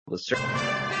From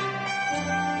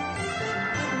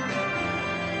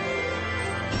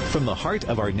the heart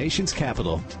of our nation's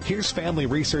capital, here's Family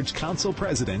Research Council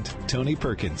President Tony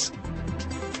Perkins.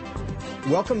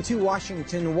 Welcome to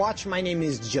Washington Watch. My name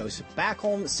is Joseph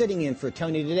Backholm, sitting in for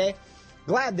Tony today.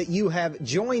 Glad that you have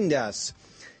joined us.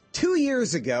 2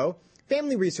 years ago,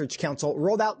 Family Research Council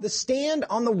rolled out the Stand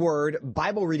on the Word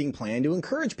Bible reading plan to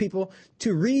encourage people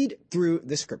to read through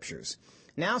the scriptures.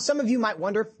 Now, some of you might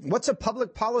wonder, what's a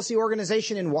public policy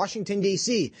organization in Washington,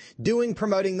 D.C. doing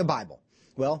promoting the Bible?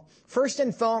 Well, first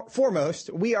and foremost,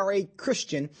 we are a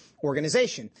Christian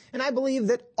organization, and I believe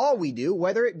that all we do,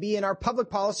 whether it be in our public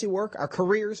policy work, our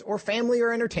careers, or family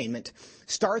or entertainment,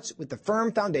 starts with the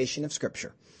firm foundation of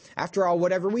Scripture. After all,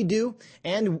 whatever we do,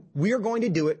 and we are going to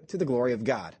do it to the glory of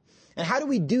God. And how do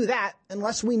we do that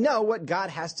unless we know what God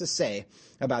has to say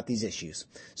about these issues?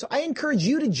 So I encourage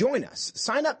you to join us.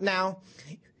 Sign up now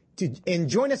and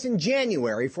join us in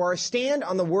January for our Stand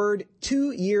on the Word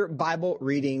 2-year Bible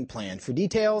reading plan. For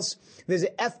details,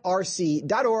 visit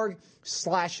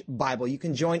frc.org/Bible. You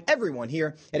can join everyone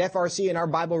here at FRC in our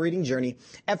Bible reading journey,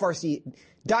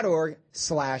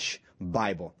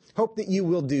 frc.org/Bible. Hope that you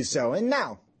will do so. And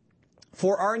now,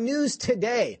 for our news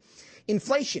today,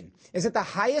 inflation is at the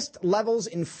highest levels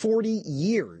in 40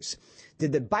 years.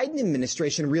 Did the Biden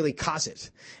administration really cause it?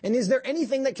 And is there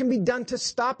anything that can be done to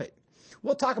stop it?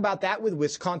 We'll talk about that with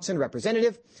Wisconsin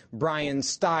Representative Brian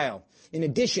Stile. In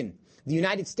addition, the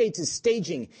United States is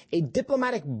staging a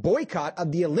diplomatic boycott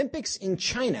of the Olympics in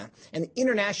China, and the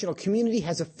international community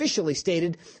has officially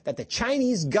stated that the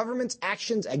Chinese government's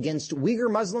actions against Uyghur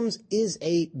Muslims is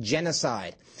a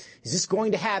genocide. Is this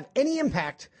going to have any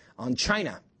impact on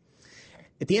China?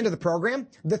 At the end of the program,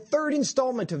 the third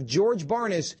installment of George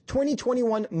Barna's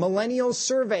 2021 Millennial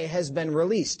Survey has been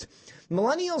released.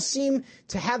 Millennials seem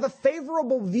to have a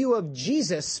favorable view of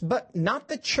Jesus, but not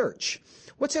the church.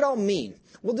 What's it all mean?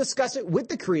 We'll discuss it with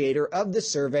the creator of the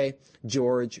survey,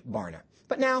 George Barna.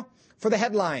 But now, for the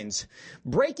headlines.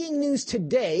 Breaking news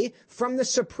today from the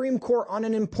Supreme Court on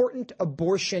an important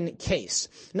abortion case.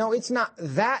 No, it's not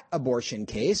that abortion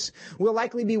case. We'll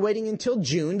likely be waiting until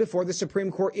June before the Supreme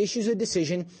Court issues a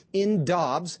decision in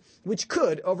Dobbs, which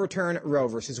could overturn Roe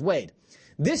v. Wade.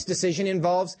 This decision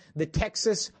involves the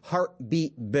Texas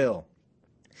Heartbeat Bill.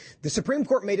 The Supreme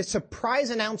Court made a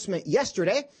surprise announcement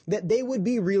yesterday that they would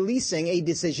be releasing a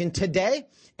decision today,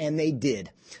 and they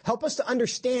did. Help us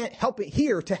understand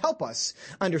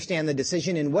the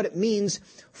decision and what it means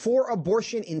for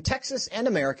abortion in Texas and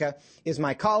America is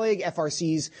my colleague,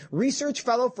 FRC's Research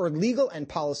Fellow for Legal and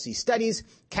Policy Studies,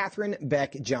 Catherine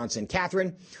Beck Johnson.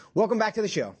 Catherine, welcome back to the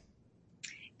show.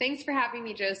 Thanks for having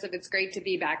me, Joseph. It's great to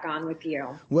be back on with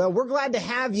you. Well, we're glad to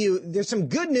have you. There's some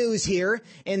good news here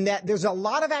in that there's a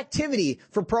lot of activity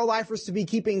for pro-lifers to be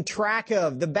keeping track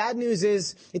of. The bad news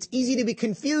is it's easy to be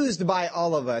confused by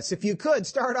all of us. If you could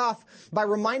start off by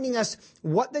reminding us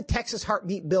what the Texas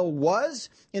Heartbeat Bill was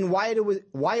and why it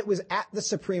was at the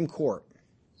Supreme Court.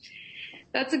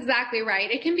 That's exactly right.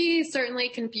 It can be certainly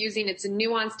confusing. It's a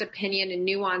nuanced opinion, a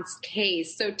nuanced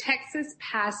case. So Texas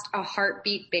passed a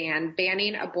heartbeat ban,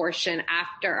 banning abortion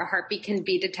after a heartbeat can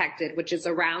be detected, which is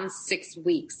around 6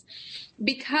 weeks.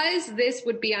 Because this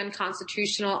would be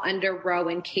unconstitutional under Roe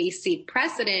and Casey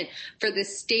precedent for the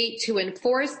state to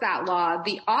enforce that law,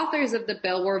 the authors of the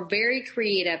bill were very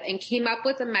creative and came up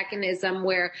with a mechanism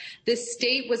where the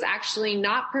state was actually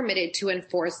not permitted to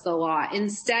enforce the law.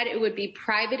 Instead, it would be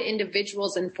private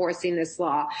individuals enforcing this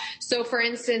law. So, for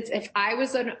instance, if I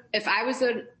was aware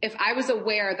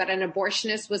that an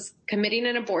abortionist was committing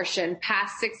an abortion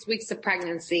past 6 weeks of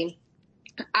pregnancy,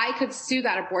 I could sue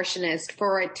that abortionist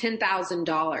for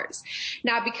 $10,000.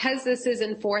 Now, because this is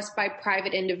enforced by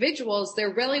private individuals,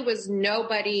 there really was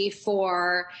nobody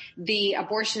for the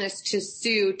abortionist to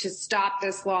sue to stop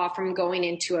this law from going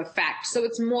into effect. So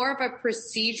it's more of a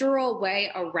procedural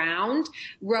way around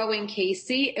Roe and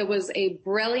Casey. It was a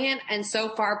brilliant and so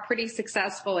far pretty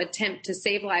successful attempt to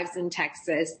save lives in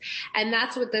Texas. And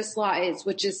that's what this law is,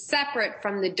 which is separate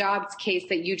from the Dobbs case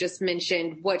that you just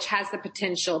mentioned, which has the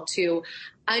potential to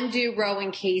undo Roe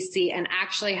and Casey and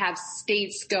actually have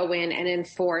states go in and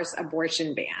enforce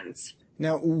abortion bans.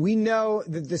 Now, we know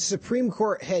that the Supreme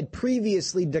Court had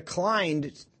previously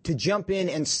declined to jump in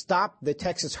and stop the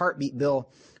Texas Heartbeat Bill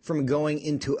from going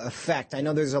into effect. I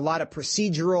know there's a lot of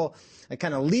procedural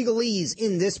kind of legalese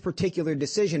in this particular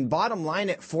decision. Bottom line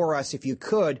it for us, if you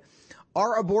could.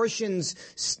 Are abortions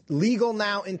legal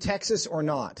now in Texas or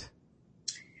not?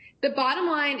 The bottom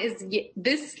line is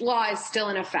this law is still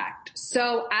in effect.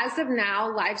 So as of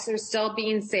now, lives are still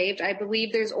being saved. I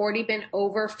believe there's already been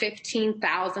over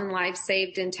 15,000 lives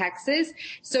saved in Texas.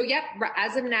 So yep,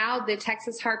 as of now, the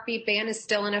Texas heartbeat ban is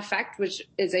still in effect, which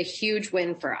is a huge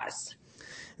win for us.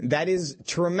 That is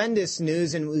tremendous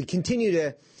news, and we continue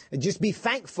to just be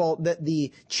thankful that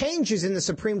the changes in the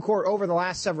Supreme Court over the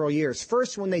last several years,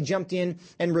 first when they jumped in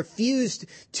and refused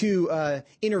to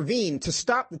intervene to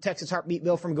stop the Texas heartbeat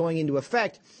bill from going into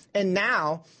effect, and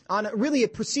now on really a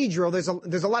procedural,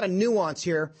 there's a lot of nuance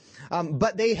here,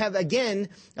 but they have again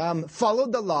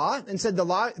followed the law and said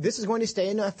this is going to stay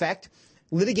in effect.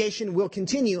 Litigation will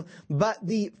continue, but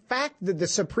the fact that the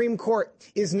Supreme Court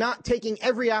is not taking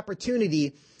every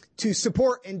opportunity to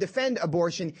support and defend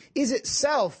abortion is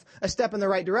itself a step in the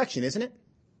right direction, isn't it?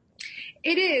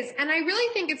 It is. And I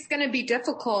really think it's going to be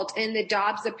difficult in the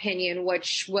Dobbs opinion,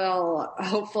 which will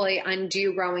hopefully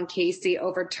undo Roe and Casey,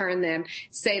 overturn them,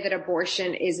 say that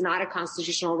abortion is not a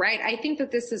constitutional right. I think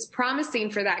that this is promising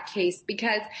for that case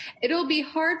because it'll be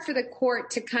hard for the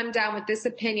court to come down with this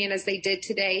opinion as they did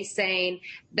today, saying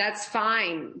that's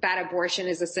fine that abortion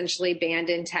is essentially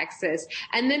banned in Texas.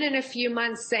 And then in a few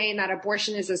months saying that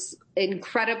abortion is an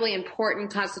incredibly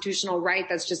important constitutional right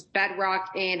that's just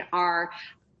bedrock in our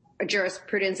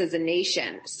jurisprudence as a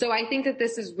nation. So I think that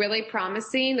this is really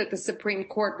promising that the Supreme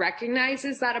Court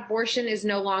recognizes that abortion is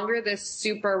no longer this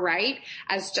super right,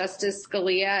 as Justice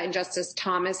Scalia and Justice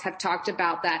Thomas have talked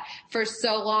about that for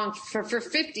so long, for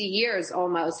 50 years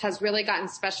almost, has really gotten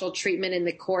special treatment in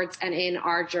the courts and in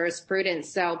our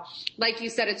jurisprudence. So like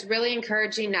you said, it's really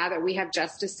encouraging now that we have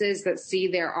justices that see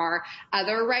there are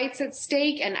other rights at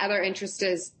stake and other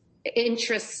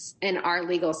interests in our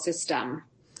legal system.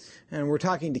 And we're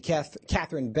talking to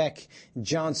Catherine Beck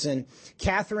Johnson.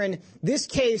 Catherine, this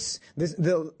case,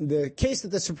 the case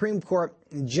that the Supreme Court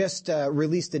just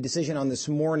released a decision on this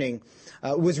morning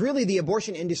was really the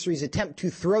abortion industry's attempt to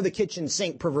throw the kitchen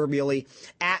sink, proverbially,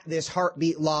 at this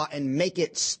heartbeat law and make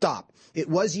it stop. It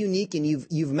was unique, and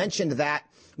you've mentioned that.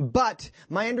 But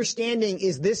my understanding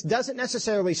is this doesn't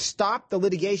necessarily stop the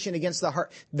litigation against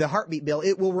the heartbeat bill.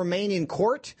 It will remain in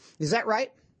court. Is that right?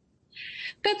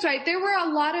 That's right. There were a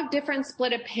lot of different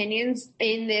split opinions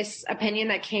in this opinion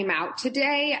that came out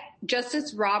today.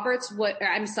 Justice Thomas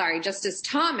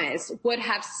would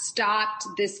have stopped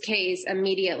this case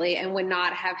immediately and would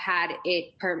not have had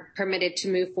it permitted to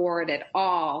move forward at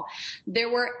all.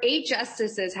 There were 8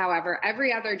 justices, however.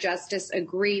 Every other justice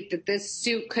agreed that this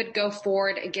suit could go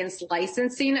forward against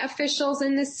licensing officials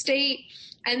in the state.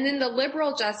 And then the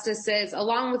liberal justices,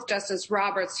 along with Justice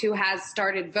Roberts, who has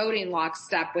started voting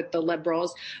lockstep with the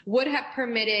liberals, would have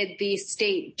permitted the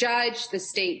state judge, the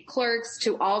state clerks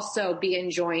to also be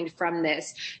enjoined from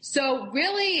this. So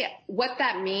really what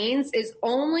that means is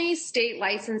only state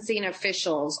licensing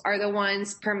officials are the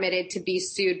ones permitted to be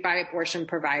sued by abortion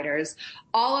providers.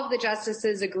 All of the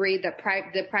justices agreed that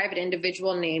the private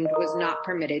individual named was not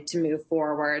permitted to move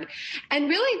forward. And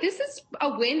really, this is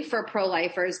a win for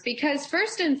pro-lifers because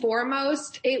first and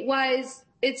foremost,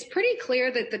 it's pretty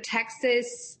clear that the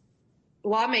Texas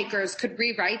lawmakers could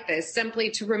rewrite this simply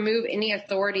to remove any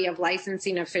authority of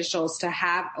licensing officials to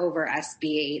have over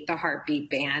SB 8, the heartbeat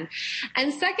ban.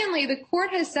 And secondly, the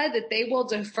court has said that they will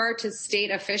defer to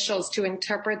state officials to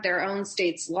interpret their own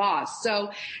state's laws. So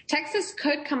Texas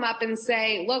could come up and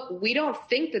say, look, we don't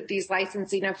think that these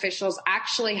licensing officials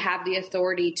actually have the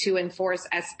authority to enforce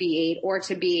SB 8 or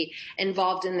to be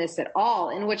involved in this at all,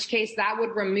 in which case that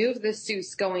would remove the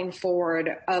suits going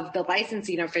forward of the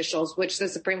licensing officials, which the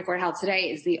Supreme Court held today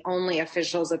is the only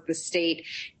officials that the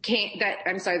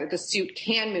suit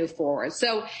can move forward.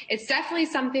 So it's definitely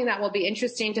something that will be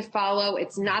interesting to follow.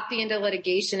 It's not the end of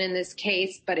litigation in this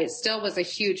case, but it still was a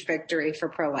huge victory for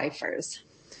pro-lifers.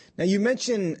 Now, you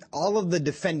mentioned all of the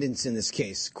defendants in this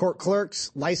case, court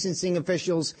clerks, licensing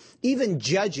officials, even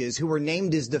judges who were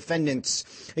named as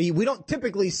defendants. We don't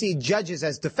typically see judges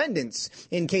as defendants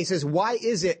in cases. Why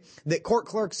is it that court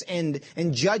clerks and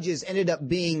judges ended up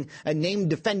being named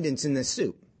defendants in this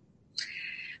suit?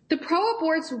 The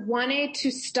pro-aborts wanted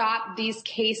to stop these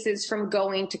cases from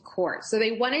going to court. So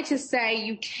they wanted to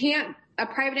say a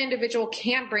private individual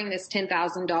can't bring this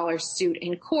 $10,000 suit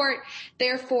in court.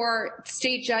 Therefore,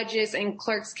 state judges and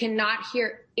clerks cannot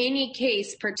hear any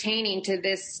case pertaining to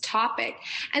this topic.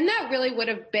 And that really would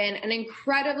have been an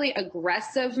incredibly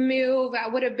aggressive move.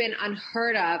 That would have been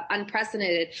unheard of,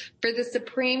 unprecedented for the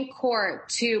Supreme Court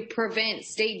to prevent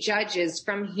state judges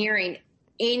from hearing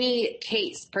any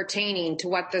case pertaining to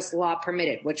what this law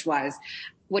permitted, which was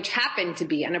which happened to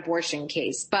be an abortion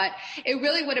case. But it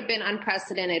really would have been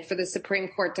unprecedented for the Supreme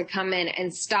Court to come in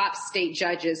and stop state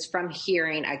judges from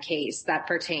hearing a case that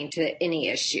pertained to any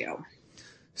issue.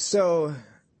 So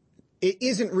it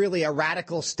isn't really a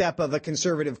radical step of a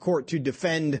conservative court to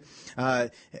defend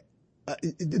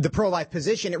the pro-life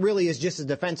position. It really is just a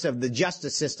defense of the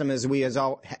justice system as we have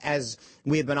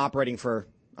been operating for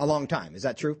a long time. Is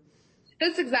that true?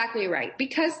 That's exactly right.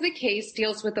 Because the case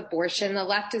deals with abortion, the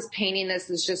left is painting this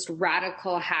as just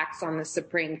radical hacks on the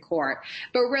Supreme Court.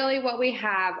 But really what we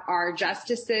have are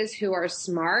justices who are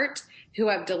smart, who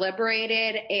have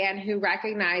deliberated, and who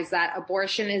recognize that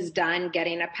abortion is done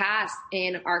getting a pass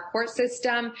in our court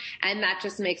system. And that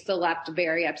just makes the left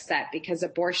very upset because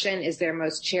abortion is their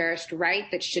most cherished right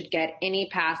that should get any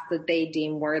pass that they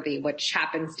deem worthy, which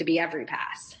happens to be every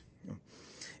pass.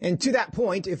 And to that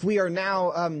point, if we are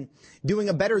now doing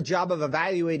a better job of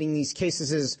evaluating these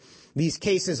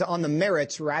cases on the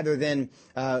merits rather than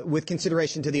with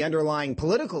consideration to the underlying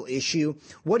political issue,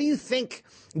 what do you think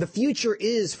the future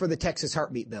is for the Texas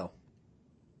Heartbeat Bill?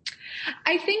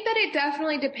 I think that it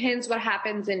definitely depends what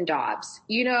happens in Dobbs.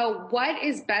 You know, what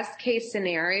is best case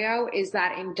scenario is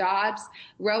that in Dobbs,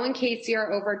 Roe and Casey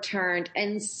are overturned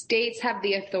and states have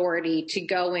the authority to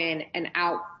go in and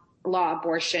outlaw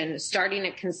abortion starting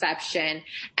at conception.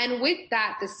 And with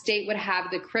that, the state would have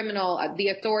the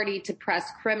authority to press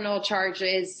criminal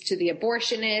charges to the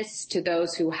abortionists, to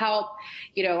those who help.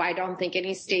 You know, I don't think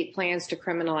any state plans to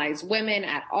criminalize women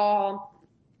at all.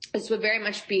 This would very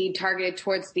much be targeted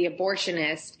towards the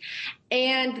abortionist.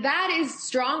 And that is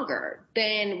stronger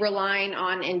than relying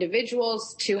on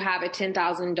individuals to have a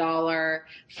 $10,000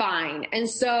 fine. And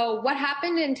so what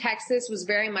happened in Texas was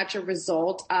very much a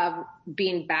result of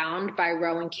being bound by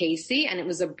Roe and Casey, and it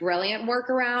was a brilliant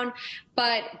workaround.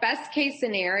 But best case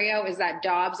scenario is that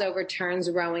Dobbs overturns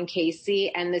Roe and Casey,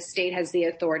 and the state has the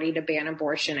authority to ban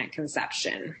abortion at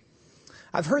conception.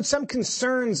 I've heard some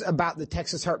concerns about the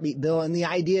Texas Heartbeat Bill and the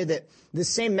idea that the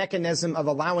same mechanism of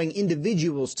allowing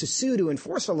individuals to sue to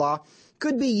enforce a law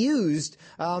could be used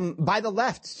by the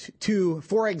left to,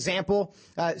 for example,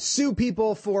 sue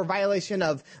people for violation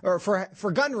of, or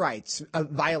for gun rights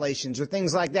violations or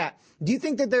things like that. Do you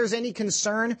think that there's any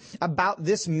concern about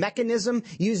this mechanism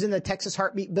used in the Texas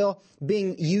Heartbeat Bill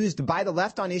being used by the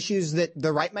left on issues that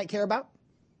the right might care about?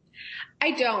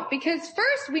 I don't, because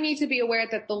first we need to be aware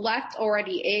that the left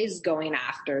already is going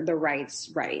after the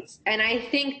rights. And I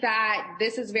think that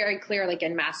this is very clear, like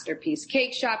in Masterpiece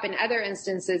Cake Shop and other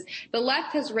instances, the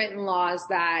left has written laws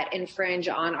that infringe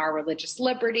on our religious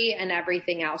liberty and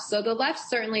everything else. So the left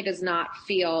certainly does not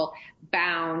feel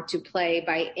bound to play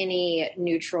by any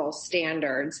neutral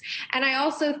standards. And I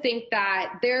also think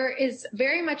that there is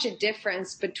very much a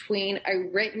difference between a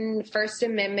written First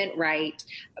Amendment right,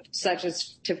 such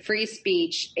as to free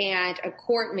speech, and a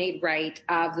court-made right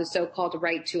of the so-called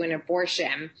right to an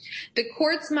abortion. The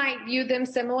courts might view them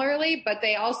similarly, but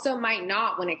they also might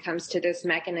not when it comes to this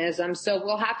mechanism. So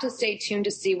we'll have to stay tuned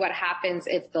to see what happens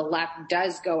if the left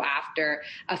does go after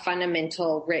a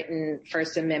fundamental written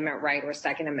First Amendment right or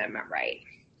Second Amendment right.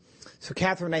 So,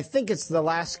 Catherine, I think it's the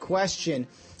last question.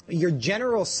 Your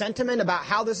general sentiment about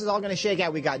how this is all going to shake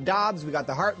out. We got Dobbs, we got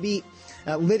the Heartbeat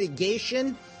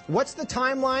litigation. What's the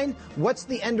timeline? What's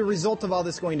the end result of all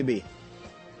this going to be?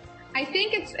 I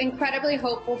think it's incredibly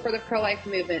hopeful for the pro-life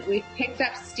movement. We've picked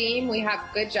up steam. We have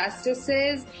good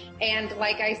justices. And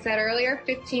like I said earlier,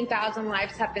 15,000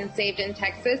 lives have been saved in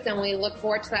Texas, and we look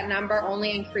forward to that number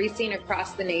only increasing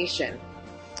across the nation.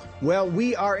 Well,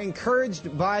 we are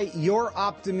encouraged by your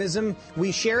optimism.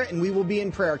 We share it, and we will be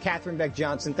in prayer. Catherine Beck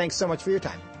Johnson, thanks so much for your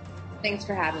time. Thanks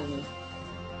for having me.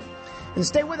 And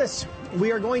stay with us.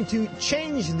 We are going to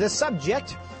change the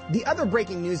subject. The other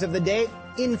breaking news of the day,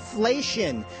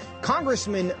 inflation.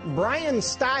 Congressman Brian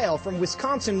Stile from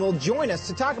Wisconsin will join us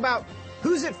to talk about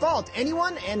who's at fault,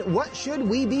 anyone, and what should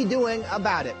we be doing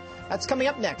about it. That's coming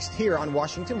up next here on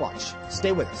Washington Watch.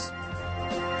 Stay with us.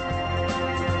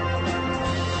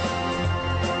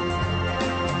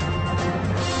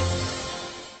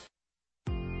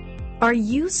 Are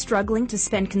you struggling to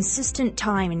spend consistent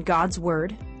time in God's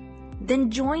Word?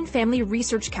 Then join Family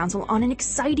Research Council on an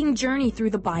exciting journey through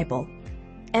the Bible.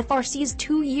 FRC's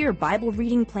 2-year Bible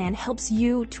reading plan helps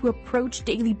you to approach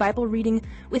daily Bible reading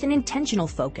with an intentional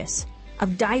focus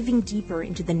of diving deeper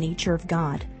into the nature of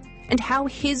God and how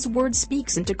His Word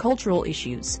speaks into cultural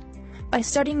issues. By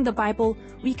studying the Bible,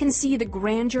 we can see the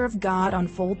grandeur of God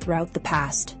unfold throughout the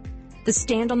past. The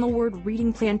Stand on the Word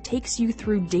reading plan takes you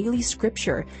through daily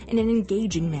scripture in an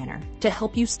engaging manner to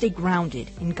help you stay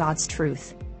grounded in God's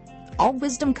truth. All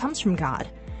wisdom comes from God,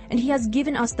 and He has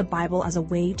given us the Bible as a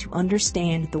way to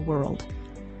understand the world.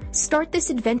 Start this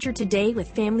adventure today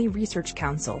with Family Research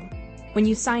Council. When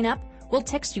you sign up, we'll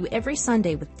text you every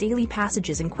Sunday with daily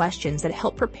passages and questions that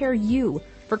help prepare you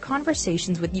for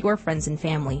conversations with your friends and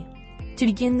family. To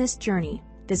begin this journey,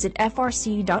 visit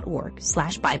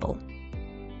frc.org/Bible.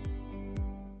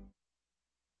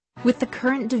 With the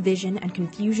current division and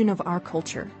confusion of our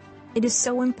culture, it is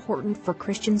so important for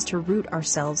Christians to root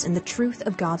ourselves in the truth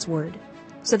of God's Word,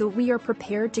 so that we are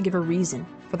prepared to give a reason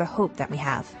for the hope that we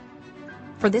have.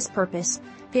 For this purpose,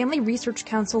 Family Research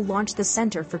Council launched the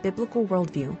Center for Biblical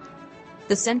Worldview.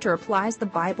 The center applies the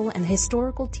Bible and the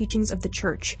historical teachings of the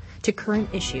Church to current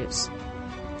issues.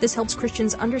 This helps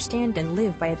Christians understand and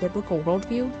live by a biblical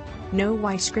worldview, know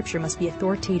why Scripture must be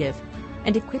authoritative,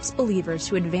 and equips believers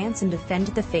to advance and defend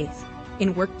the faith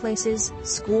in workplaces,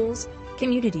 schools,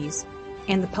 communities,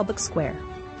 and the public square.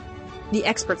 The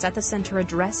experts at the center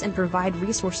address and provide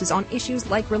resources on issues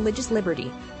like religious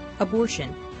liberty,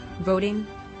 abortion, voting,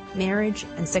 marriage,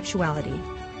 and sexuality.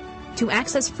 To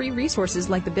access free resources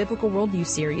like the Biblical Worldview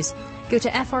series, go to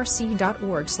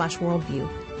frc.org/worldview.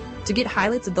 To get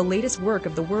highlights of the latest work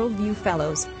of the Worldview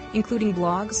Fellows, including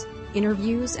blogs,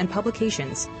 interviews, and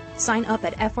publications, sign up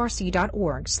at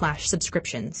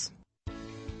frc.org/subscriptions.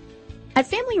 At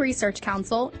Family Research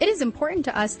Council, it is important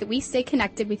to us that we stay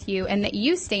connected with you and that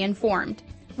you stay informed.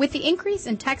 With the increase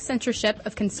in text censorship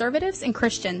of conservatives and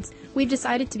Christians, we've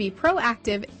decided to be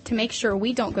proactive to make sure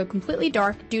we don't go completely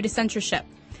dark due to censorship.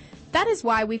 That is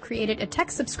why we've created a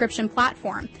text subscription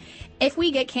platform. If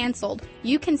we get canceled,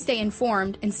 you can stay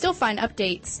informed and still find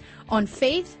updates on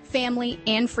faith, family,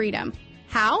 and freedom.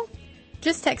 How?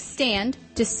 Just text STAND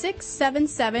to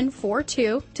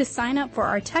 67742 to sign up for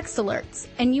our text alerts,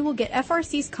 and you will get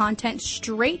FRC's content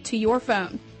straight to your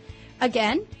phone.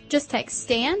 Again, just text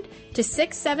STAND to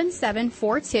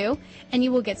 67742, and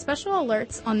you will get special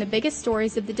alerts on the biggest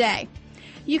stories of the day.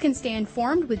 You can stay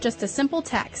informed with just a simple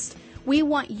text. We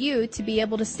want you to be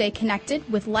able to stay connected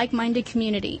with like-minded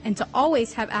community and to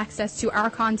always have access to our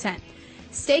content.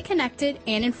 Stay connected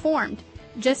and informed.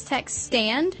 Just text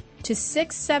STAND to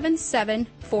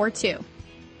 67742.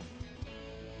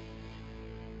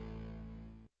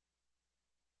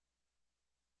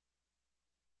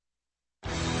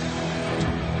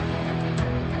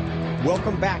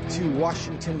 Welcome back to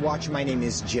Washington Watch. My name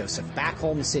is Joseph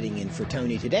Backholm, sitting in for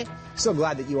Tony today. So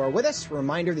glad that you are with us.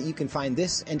 Reminder that you can find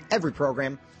this and every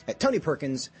program at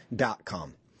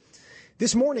TonyPerkins.com.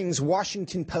 This morning's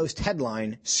Washington Post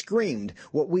headline screamed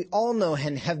what we all know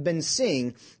and have been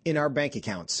seeing in our bank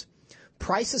accounts.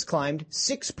 Prices climbed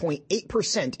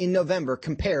 6.8% in November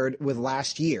compared with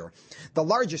last year, the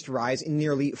largest rise in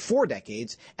nearly 4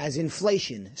 decades as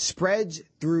inflation spreads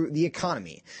through the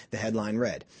economy, the headline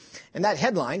read. And that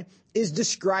headline is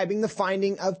describing the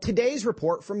finding of today's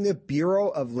report from the Bureau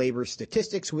of Labor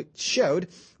Statistics, which showed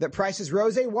that prices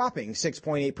rose a whopping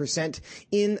 6.8%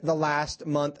 in the last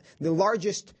month, the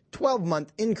largest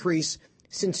 12-month increase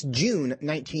since June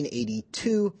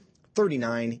 1982,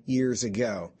 39 years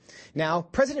ago. Now,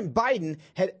 President Biden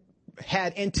had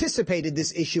anticipated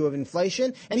this issue of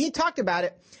inflation, and he talked about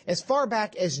it as far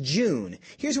back as June.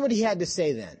 Here's what he had to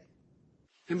say then.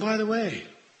 And by the way,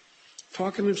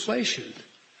 talking inflation,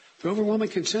 the overwhelming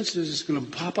consensus is going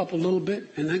to pop up a little bit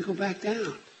and then go back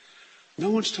down. No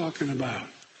one's talking about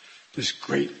this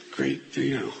great,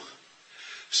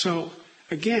 So,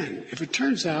 again, if it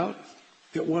turns out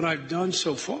that what I've done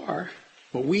so far,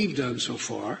 what we've done so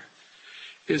far,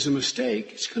 is a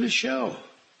mistake, it's going to show.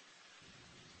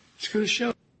 It's going to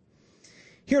show.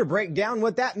 Here to break down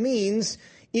what that means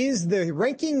is the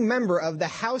ranking member of the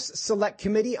House Select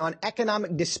Committee on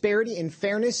Economic Disparity and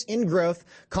Fairness in Growth,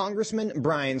 Congressman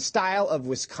Brian Stile of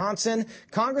Wisconsin.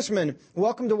 Congressman,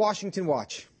 welcome to Washington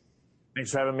Watch.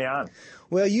 Thanks for having me on.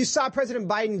 Well, you saw President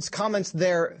Biden's comments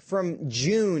there from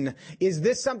June. Is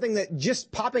this something that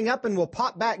just popping up and will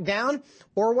pop back down,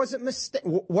 or was it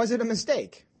a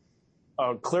mistake?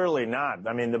 Clearly not.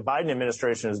 I mean, the Biden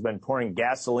administration has been pouring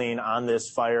gasoline on this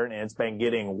fire, and it's been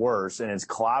getting worse, and it's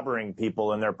clobbering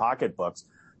people in their pocketbooks.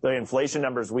 The inflation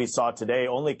numbers we saw today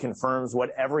only confirms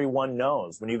what everyone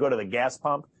knows. When you go to the gas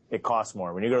pump, it costs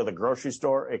more. When you go to the grocery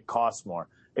store, it costs more.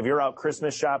 If you're out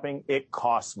Christmas shopping, it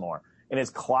costs more. And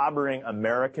it's clobbering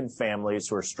American families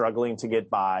who are struggling to get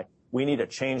by. We need a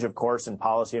change of course in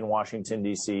policy in Washington,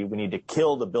 D.C. We need to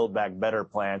kill the Build Back Better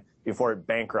plan before it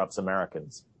bankrupts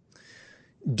Americans.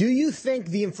 Do you think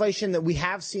the inflation that we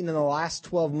have seen in the last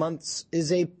 12 months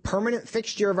is a permanent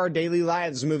fixture of our daily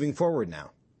lives moving forward now?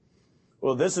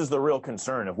 Well, this is the real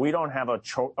concern. If we don't have a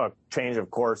change of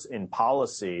course in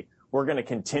policy, we're going to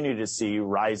continue to see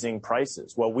rising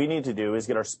prices. What we need to do is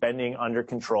get our spending under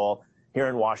control here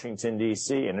in Washington,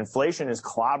 D.C. And inflation is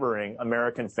clobbering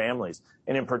American families,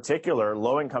 and in particular,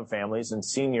 low-income families and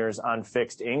seniors on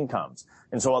fixed incomes.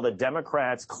 And so while the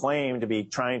Democrats claim to be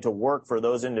trying to work for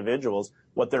those individuals,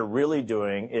 what they're really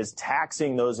doing is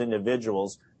taxing those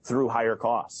individuals through higher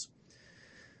costs.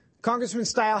 Congressman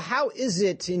Stiles, how is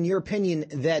it, in your opinion,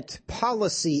 that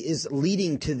policy is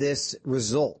leading to this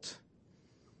result?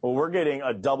 Well, we're getting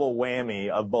a double whammy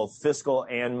of both fiscal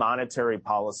and monetary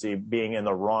policy being in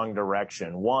the wrong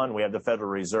direction. One, we have the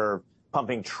Federal Reserve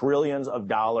pumping trillions of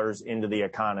dollars into the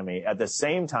economy at the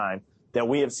same time that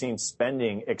we have seen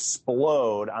spending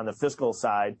explode on the fiscal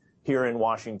side here in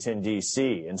Washington,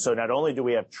 D.C. And so not only do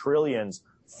we have trillions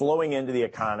flowing into the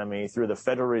economy through the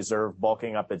Federal Reserve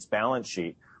bulking up its balance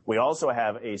sheet, we also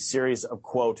have a series of,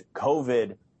 quote,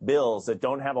 COVID bills that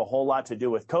don't have a whole lot to do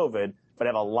with COVID, but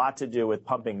have a lot to do with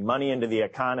pumping money into the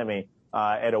economy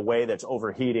at a way that's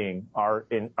overheating our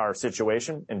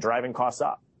situation and driving costs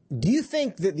up. Do you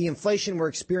think that the inflation we're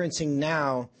experiencing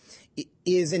now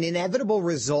is an inevitable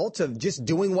result of just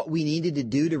doing what we needed to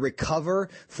do to recover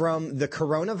from the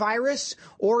coronavirus?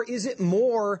 Or is it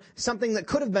more something that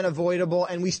could have been avoidable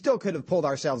and we still could have pulled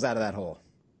ourselves out of that hole?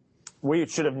 We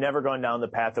should have never gone down the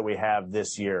path that we have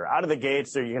this year. Out of the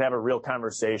gates, you could have a real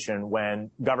conversation when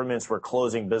governments were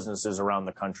closing businesses around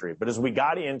the country. But as we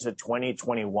got into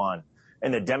 2021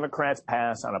 and the Democrats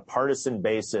passed on a partisan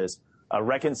basis a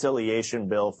reconciliation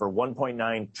bill for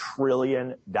 $1.9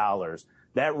 trillion,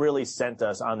 that really sent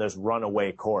us on this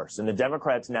runaway course. And the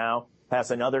Democrats now pass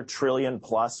another $1 trillion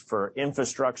plus for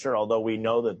infrastructure, although we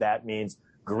know that that means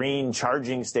green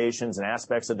charging stations and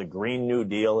aspects of the Green New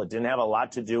Deal. It didn't have a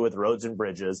lot to do with roads and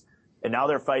bridges. And now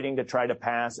they're fighting to try to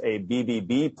pass a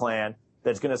BBB plan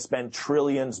that's going to spend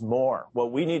trillions more.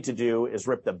 What we need to do is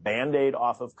rip the Band-Aid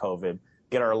off of COVID,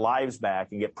 get our lives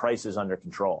back, and get prices under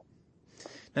control.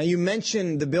 Now, you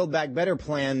mentioned the Build Back Better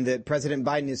plan that President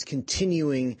Biden is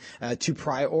continuing to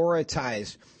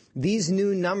prioritize. These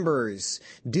new numbers,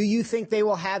 do you think they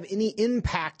will have any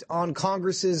impact on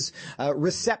Congress's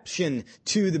reception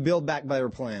to the Build Back Better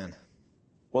plan?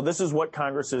 Well, this is what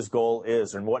Congress's goal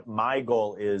is, and what my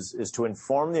goal is to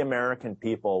inform the American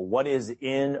people what is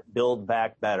in Build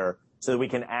Back Better so that we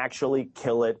can actually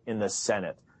kill it in the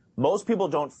Senate. Most people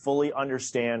don't fully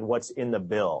understand what's in the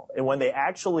bill, and when they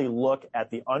actually look at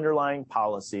the underlying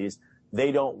policies,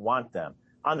 they don't want them.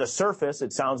 On the surface,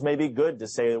 it sounds maybe good to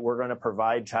say that we're going to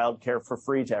provide child care for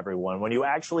free to everyone. When you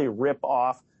actually rip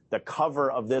off the cover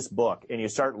of this book and you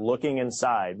start looking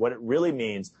inside, what it really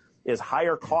means is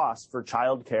higher costs for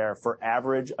child care for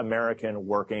average American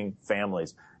working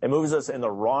families. It moves us in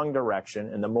the wrong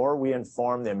direction, and the more we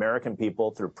inform the American people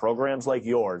through programs like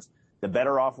yours, the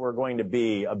better off we're going to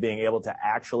be of being able to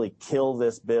actually kill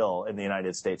this bill in the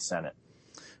United States Senate.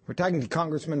 We're talking to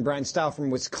Congressman Brian Stiles from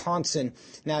Wisconsin.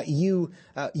 Now, you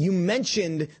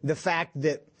mentioned the fact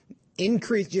that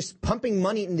just pumping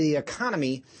money into the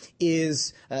economy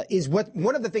is what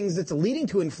one of the things that's leading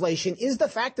to inflation. Is the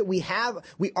fact that we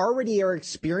already are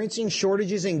experiencing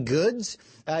shortages in goods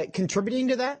contributing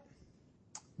to that?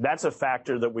 That's a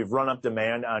factor that we've run up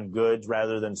demand on goods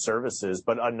rather than services.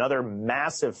 But another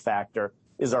massive factor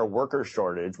is our worker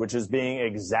shortage, which is being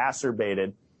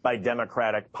exacerbated by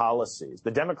Democratic policies.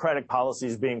 The Democratic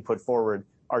policies being put forward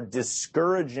are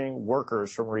discouraging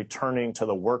workers from returning to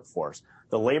the workforce.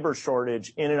 The labor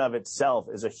shortage in and of itself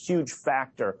is a huge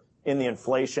factor in the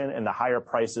inflation and the higher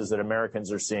prices that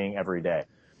Americans are seeing every day.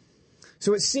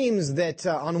 So it seems that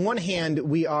on one hand,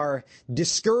 we are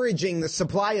discouraging the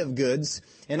supply of goods,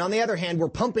 and on the other hand, we're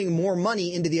pumping more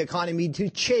money into the economy to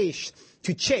chase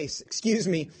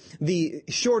the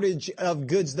shortage of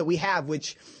goods that we have,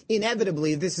 which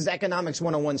inevitably, this is economics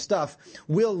 101 stuff,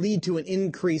 will lead to an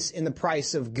increase in the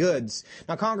price of goods.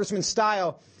 Now, Congressman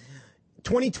Stiles,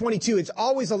 2022, it's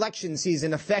always election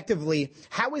season effectively.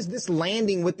 How is this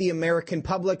landing with the American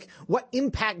public? What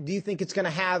impact do you think it's going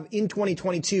to have in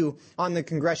 2022 on the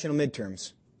congressional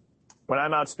midterms? When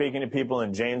I'm out speaking to people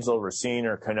in Janesville, Racine,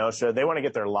 or Kenosha, they want to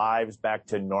get their lives back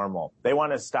to normal. They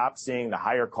want to stop seeing the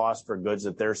higher cost for goods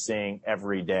that they're seeing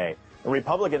every day. And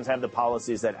Republicans have the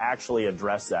policies that actually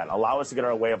address that, allow us to get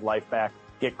our way of life back,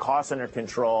 get costs under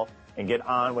control, and get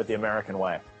on with the American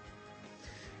way.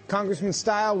 Congressman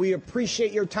Stiles, we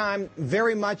appreciate your time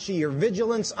very much, your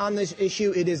vigilance on this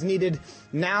issue. It is needed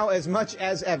now as much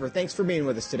as ever. Thanks for being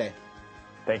with us today.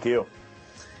 Thank you.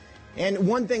 And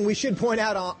one thing we should point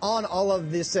out on all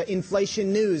of this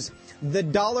inflation news, the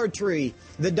Dollar Tree,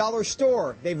 the dollar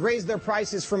store, they've raised their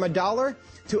prices from $1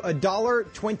 to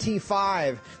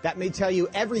 $1.25. That may tell you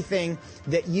everything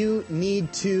that you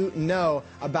need to know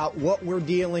about what we're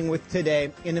dealing with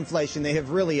today in inflation. They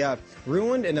have really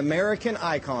ruined an American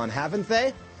icon, haven't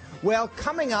they? Well,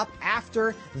 coming up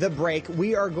after the break,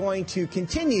 we are going to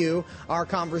continue our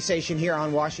conversation here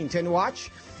on Washington Watch.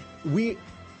 We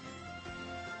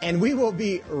will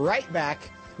be right back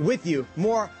with you.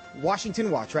 More Washington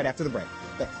Watch right after the break.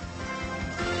 Thanks.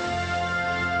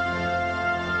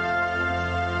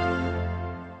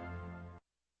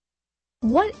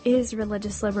 What is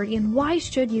religious liberty and why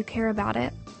should you care about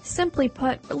it? Simply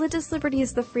put, religious liberty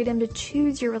is the freedom to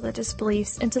choose your religious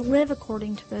beliefs and to live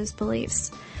according to those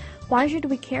beliefs. Why should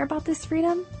we care about this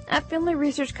freedom? At Family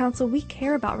Research Council, we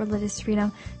care about religious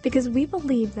freedom because we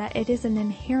believe that it is an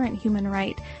inherent human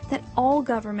right that all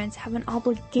governments have an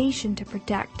obligation to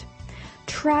protect.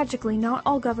 Tragically, not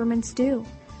all governments do.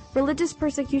 Religious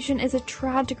persecution is a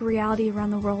tragic reality around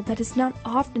the world that is not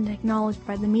often acknowledged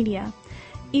by the media,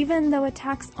 even though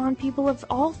attacks on people of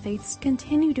all faiths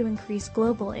continue to increase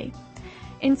globally.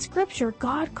 In Scripture,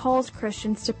 God calls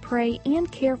Christians to pray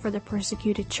and care for the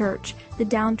persecuted church, the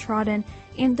downtrodden,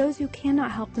 and those who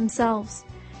cannot help themselves.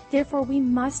 Therefore, we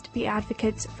must be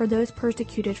advocates for those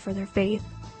persecuted for their faith.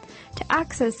 To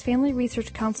access Family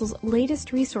Research Council's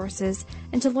latest resources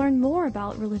and to learn more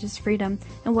about religious freedom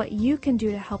and what you can do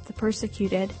to help the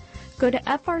persecuted, go to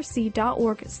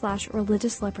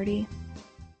frc.org/religiousliberty.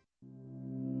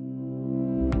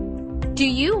 Do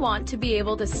you want to be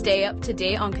able to stay up to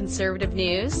date on conservative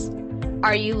news?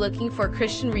 Are you looking for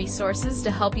Christian resources to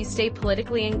help you stay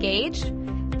politically engaged?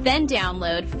 Then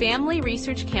download Family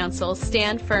Research Council's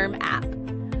Stand Firm app.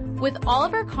 With all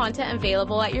of our content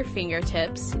available at your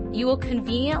fingertips, you will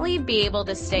conveniently be able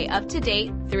to stay up to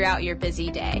date throughout your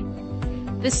busy day.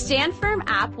 The Stand Firm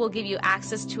app will give you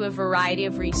access to a variety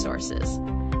of resources,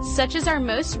 such as our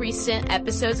most recent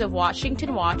episodes of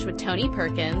Washington Watch with Tony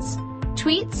Perkins,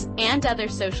 tweets and other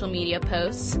social media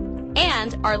posts,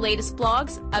 and our latest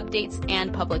blogs, updates,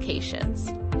 and publications.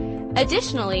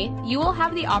 Additionally, you will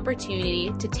have the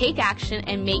opportunity to take action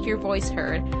and make your voice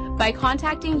heard by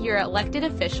contacting your elected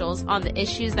officials on the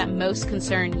issues that most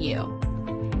concern you.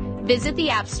 Visit the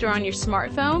App Store on your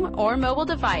smartphone or mobile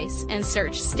device and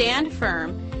search Stand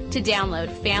Firm to download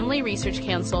Family Research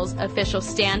Council's official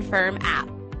Stand Firm app.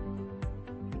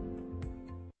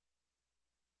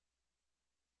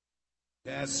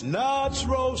 Chestnuts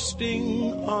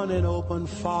roasting on an open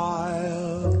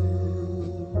fire.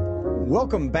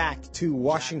 Welcome back to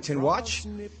Washington Watch.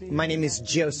 My name is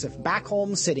Joseph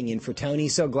Backholm, sitting in for Tony.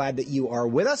 So glad that you are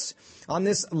with us on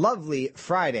this lovely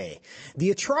Friday.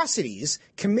 The atrocities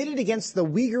committed against the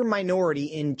Uyghur minority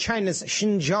in China's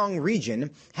Xinjiang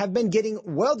region have been getting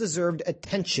well-deserved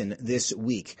attention this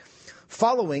week,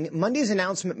 following Monday's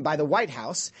announcement by the White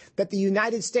House that the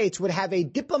United States would have a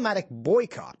diplomatic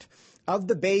boycott of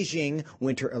the Beijing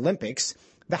Winter Olympics.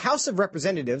 The House of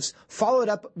Representatives followed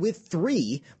up with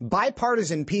 3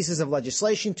 bipartisan pieces of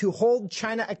legislation to hold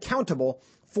China accountable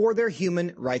for their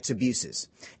human rights abuses.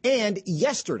 And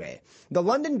yesterday, the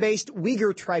London-based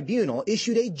Uyghur Tribunal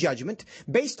issued a judgment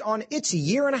based on its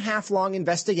year-and-a-half-long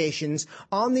investigations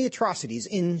on the atrocities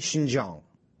in Xinjiang.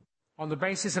 On the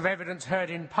basis of evidence heard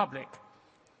in public,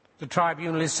 the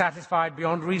tribunal is satisfied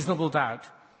beyond reasonable doubt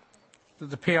that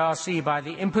the PRC, by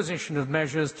the imposition of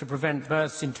measures to prevent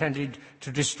births intended to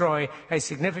destroy a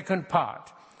significant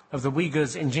part of the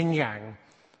Uyghurs in Xinjiang,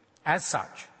 as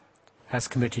such, has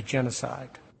committed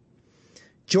genocide.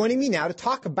 Joining me now to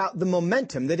talk about the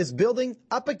momentum that is building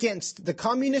up against the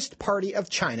Communist Party of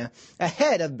China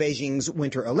ahead of Beijing's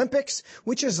Winter Olympics,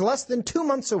 which is less than 2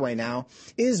 months away now,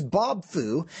 is Bob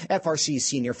Fu, FRC's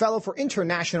Senior Fellow for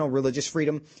International Religious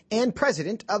Freedom and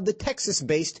President of the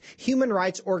Texas-based human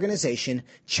rights organization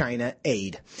China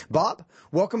Aid. Bob,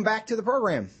 welcome back to the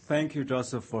program. Thank you,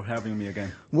 Joseph, for having me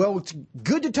again. Well, it's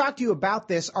good to talk to you about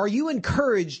this. Are you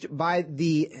encouraged by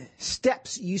the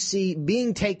steps you see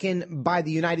being taken by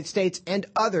the United States and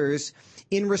others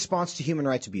in response to human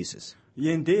rights abuses?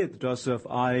 Indeed, Joseph,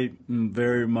 I'm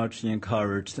very much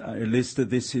encouraged. At least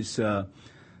this is the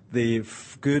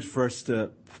good first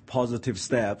positive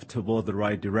step toward the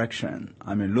right direction.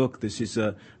 I mean, look, this is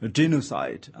a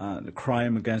genocide, a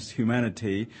crime against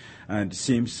humanity, and it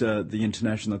seems the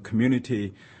international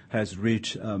community has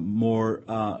reached more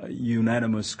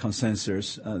unanimous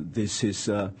consensus. This is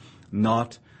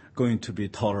not going to be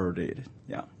tolerated.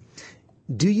 Yeah.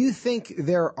 Do you think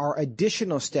there are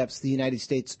additional steps the United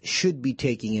States should be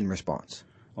taking in response?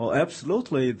 Well,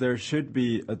 absolutely, there should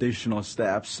be additional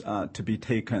steps to be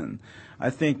taken. I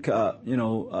think,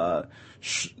 the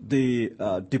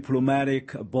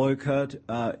diplomatic boycott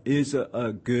is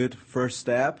a good first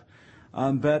step.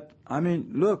 But,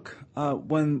 look,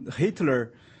 when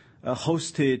Hitler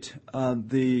hosted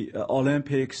the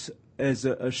Olympics as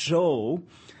a show,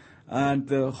 and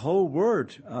the whole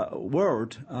world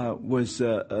was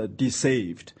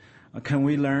deceived. Can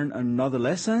we learn another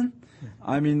lesson?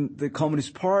 The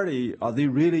Communist Party, are they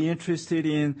really interested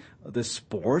in the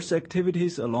sports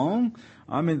activities alone?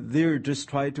 They're just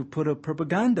trying to put a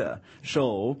propaganda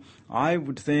show. I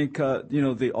would think,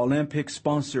 the Olympic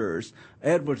sponsors,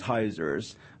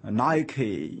 advertisers,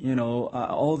 Nike,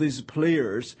 all these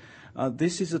players,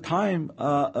 this is a time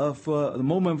of the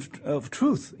moment of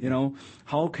truth.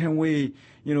 How can we,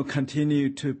 continue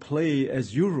to play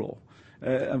as usual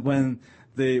when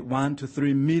the 1 to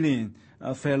 3 million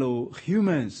fellow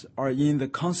humans are in the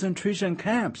concentration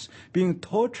camps, being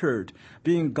tortured,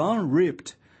 being gun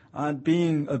raped, and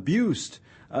being abused,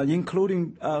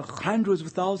 including hundreds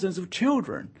of thousands of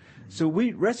children. So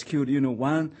we rescued,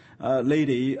 one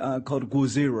lady called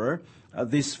Guzira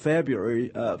this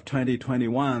February of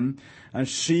 2021, and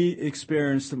she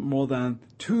experienced more than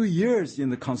 2 years in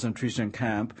the concentration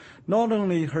camp. Not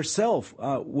only herself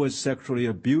was sexually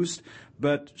abused,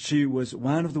 but she was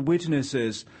one of the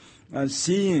witnesses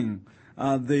seeing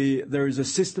there is a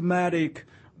systematic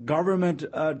government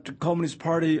Communist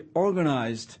Party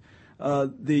organized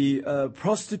the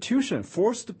prostitution,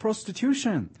 forced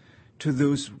prostitution to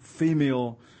those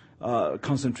female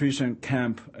concentration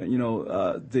camp,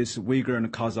 this Uyghur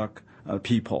and Kazakh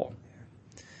people.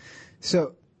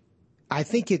 So I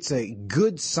think it's a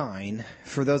good sign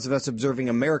for those of us observing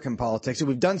American politics that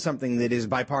we've done something that is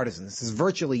bipartisan. This is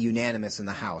virtually unanimous in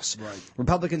the House. Right.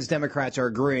 Republicans, Democrats are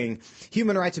agreeing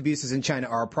human rights abuses in China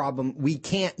are a problem. We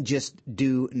can't just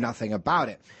do nothing about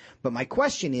it. But my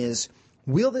question is,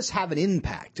 will this have an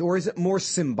impact, or is it more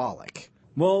symbolic?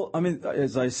 Well,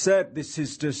 as I said, this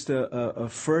is just a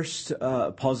first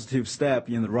positive step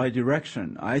in the right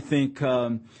direction. I think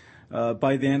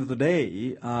by the end of the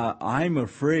day, I'm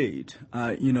afraid,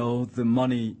 the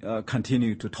money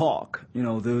continue to talk.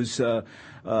 Those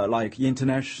like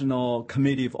International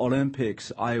Committee of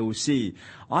Olympics, IOC.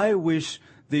 I wish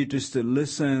they just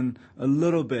listen a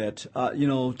little bit,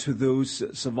 to those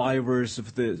survivors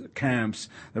of the camps,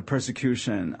 the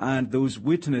persecution, and those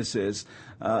witnesses,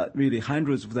 really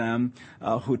hundreds of them,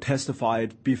 who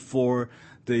testified before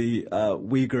the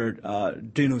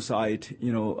Uyghur genocide,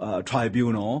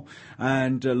 tribunal,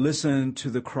 and listen to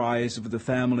the cries of the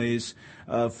families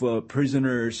of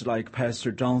prisoners like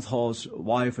Pastor Zhang Tao's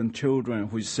wife and children,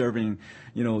 who is serving,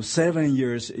 7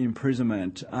 years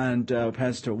imprisonment, and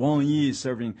Pastor Wang Yi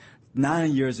serving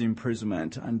 9 years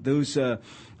imprisonment, and those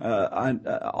and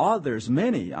others,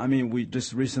 many. We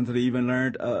just recently even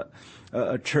learned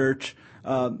a church.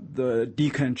 The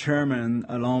deacon chairman,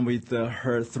 along with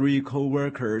her 3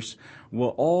 co-workers, were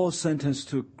all sentenced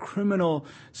to criminal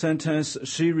sentence.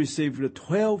 She received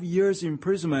 12 years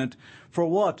imprisonment for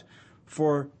what?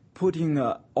 For putting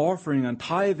an offering and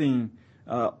tithing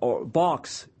or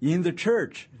box in the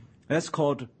church. That's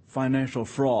called financial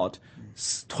fraud.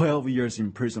 12 years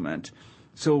imprisonment.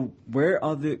 So where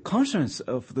are the conscience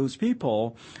of those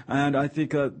people? And I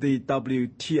think the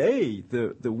WTA,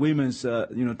 the Women's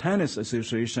Tennis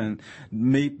Association,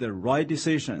 made the right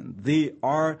decision. They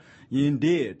are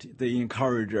indeed the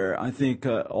encourager. I think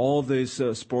all these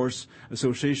sports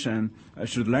association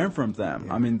should learn from them.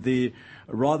 Yeah. They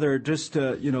rather just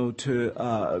to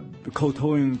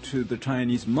kowtowing to the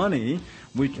Chinese money,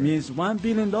 which means $1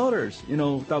 billion.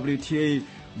 WTA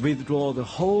withdraw the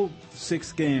whole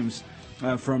 6 games.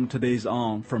 From today's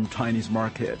on, from Chinese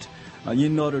market,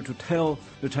 in order to tell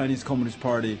the Chinese Communist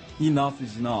Party, enough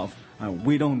is enough.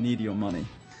 We don't need your money.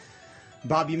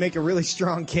 Bob, you make a really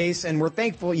strong case, and we're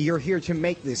thankful you're here to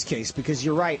make this case, because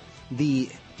you're right. The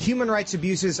human rights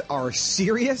abuses are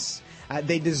serious.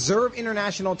 They deserve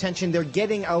international attention. They're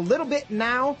getting a little bit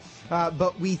now,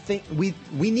 but we think we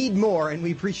need more, and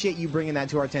we appreciate you bringing that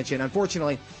to our attention.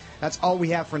 Unfortunately, that's all we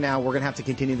have for now. We're going to have to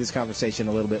continue this conversation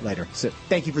a little bit later. So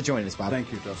thank you for joining us, Bob.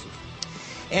 Thank you, Joseph.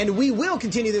 And we will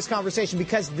continue this conversation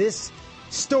because this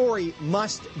story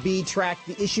must be tracked.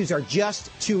 The issues are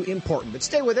just too important. But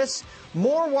stay with us.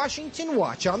 More Washington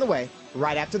Watch on the way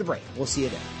right after the break. We'll see you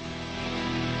then.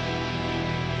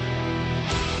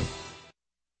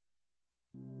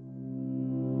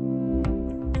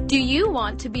 Do you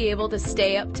want to be able to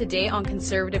stay up to date on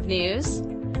conservative news?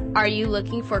 Are you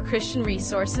looking for Christian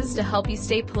resources to help you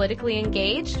stay politically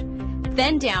engaged?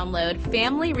 Then download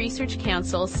Family Research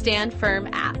Council's Stand Firm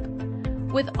app.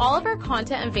 With all of our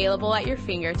content available at your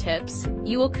fingertips,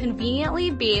 you will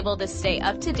conveniently be able to stay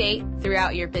up to date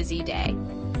throughout your busy day.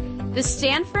 The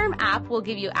Stand Firm app will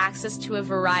give you access to a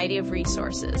variety of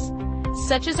resources,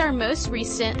 such as our most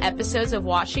recent episodes of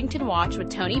Washington Watch with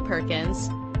Tony Perkins,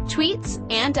 tweets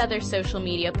and other social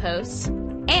media posts,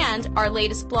 and our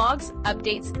latest blogs,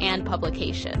 updates, and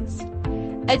publications.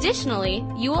 Additionally,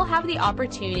 you will have the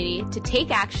opportunity to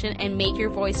take action and make your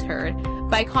voice heard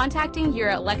by contacting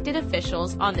your elected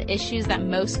officials on the issues that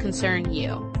most concern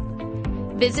you.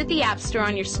 Visit the App Store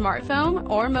on your smartphone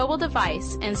or mobile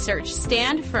device and search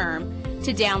Stand Firm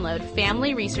to download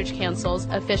Family Research Council's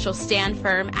official Stand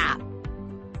Firm app.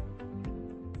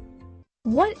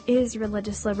 What is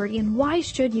religious liberty and why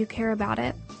should you care about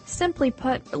it? Simply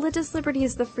put, religious liberty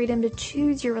is the freedom to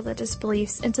choose your religious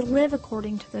beliefs and to live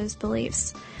according to those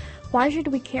beliefs. Why should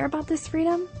we care about this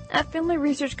freedom? At Family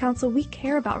Research Council, we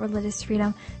care about religious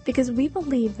freedom because we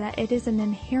believe that it is an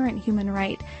inherent human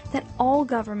right that all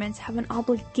governments have an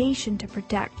obligation to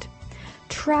protect.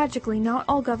 Tragically, not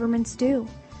all governments do.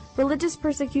 Religious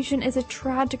persecution is a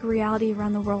tragic reality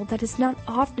around the world that is not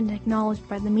often acknowledged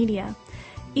by the media,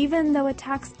 even though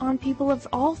attacks on people of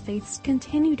all faiths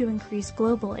continue to increase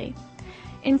globally.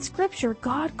 In Scripture,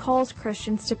 God calls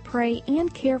Christians to pray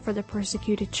and care for the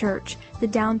persecuted church, the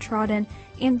downtrodden,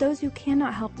 and those who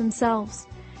cannot help themselves.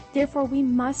 Therefore, we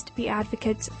must be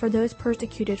advocates for those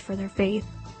persecuted for their faith.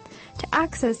 To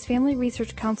access Family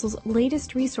Research Council's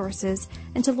latest resources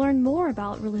and to learn more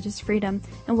about religious freedom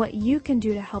and what you can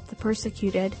do to help the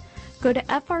persecuted, go to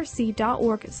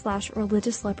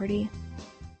frc.org/religiousliberty.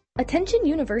 Attention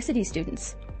university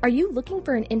students. Are you looking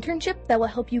for an internship that will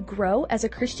help you grow as a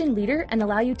Christian leader and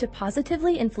allow you to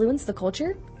positively influence the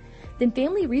culture? Then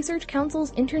Family Research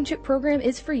Council's internship program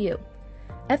is for you.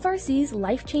 FRC's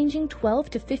life-changing 12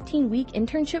 to 15-week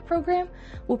internship program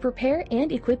will prepare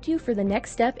and equip you for the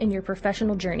next step in your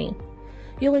professional journey.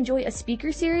 You'll enjoy a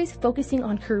speaker series focusing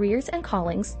on careers and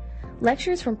callings,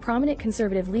 lectures from prominent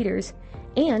conservative leaders,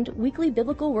 and weekly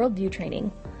biblical worldview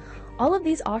training. All of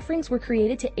these offerings were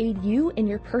created to aid you in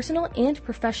your personal and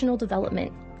professional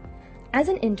development. As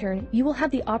an intern, you will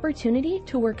have the opportunity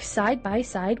to work side by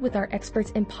side with our experts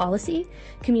in policy,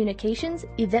 communications,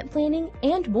 event planning,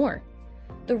 and more.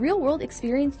 The real-world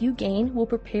experience you gain will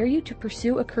prepare you to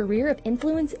pursue a career of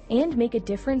influence and make a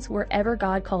difference wherever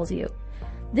God calls you.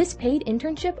 This paid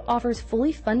internship offers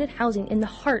fully funded housing in the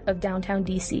heart of downtown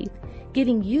DC,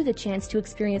 giving you the chance to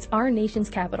experience our nation's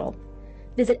capital.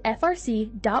 Visit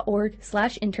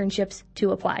frc.org/internships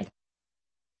to apply.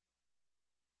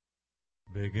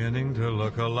 Beginning to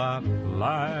look a lot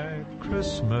like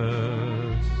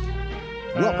Christmas.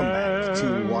 Welcome back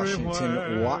to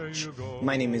Washington Watch.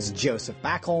 My name is Joseph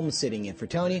Backholm, sitting in for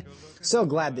Tony. So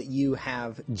glad that you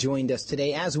have joined us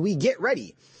today as we get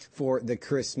ready for the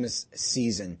Christmas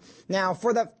season. Now,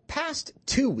 for the past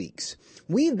 2 weeks,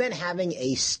 we've been having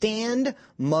a Stand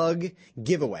Mug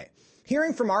giveaway,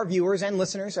 hearing from our viewers and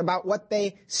listeners about what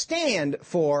they stand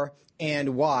for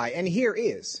and why. And here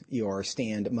is your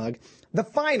Stand Mug. The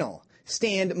final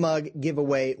Stand Mug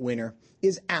giveaway winner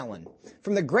is Alan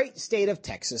from the great state of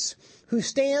Texas, who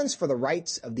stands for the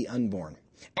rights of the unborn.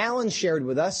 Alan shared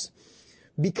with us,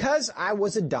 "Because I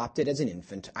was adopted as an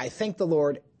infant, I thank the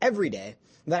Lord every day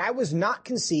that I was not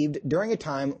conceived during a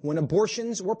time when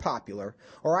abortions were popular,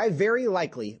 or I very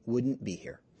likely wouldn't be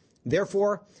here.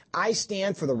 Therefore, I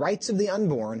stand for the rights of the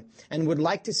unborn and would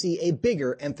like to see a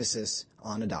bigger emphasis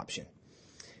on adoption."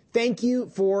 Thank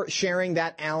you for sharing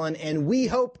that, Alan, and we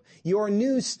hope your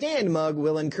new Stand Mug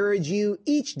will encourage you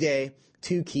each day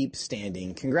to keep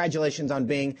standing. Congratulations on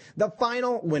being the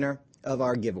final winner of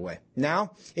our giveaway.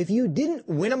 Now, if you didn't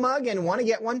win a mug and want to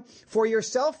get one for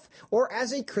yourself or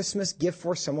as a Christmas gift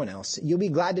for someone else, you'll be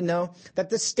glad to know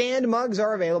that the Stand Mugs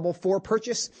are available for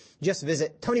purchase. Just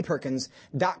visit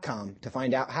TonyPerkins.com to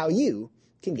find out how you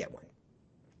can get one.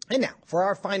 And now, for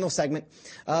our final segment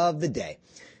of the day.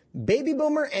 Baby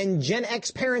Boomer and Gen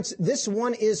X parents, this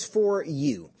one is for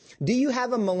you. Do you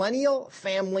have a millennial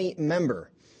family member?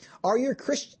 Are your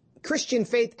Christian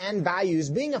faith and values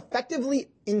being effectively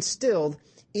instilled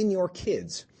in your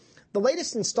kids? The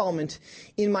latest installment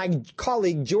in my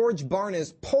colleague George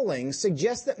Barna's polling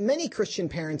suggests that many Christian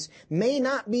parents may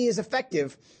not be as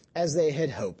effective as they had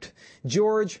hoped.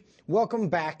 George, welcome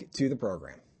back to the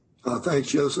program. Thanks,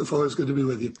 Joseph. Always good to be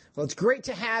with you. Well, it's great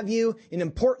to have you. An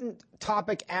important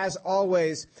topic as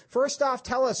always. First off,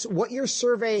 tell us what your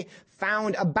survey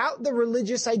found about the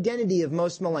religious identity of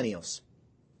most millennials.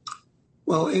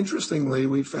 Well, interestingly,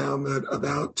 we found that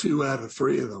about 2 out of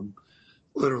 3 of them,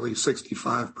 literally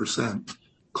 65%,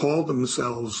 call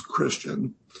themselves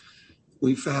Christian.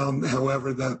 We found,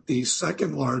 however, that the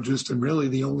second largest and really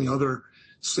the only other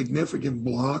significant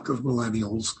block of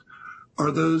millennials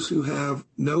are those who have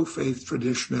no faith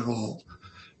tradition at all.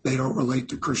 They don't relate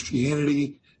to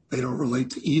Christianity. They don't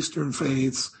relate to Eastern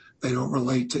faiths. They don't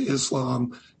relate to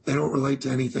Islam. They don't relate to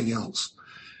anything else.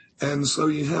 And so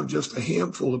you have just a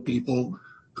handful of people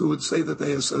who would say that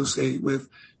they associate with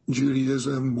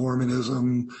Judaism,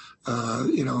 Mormonism,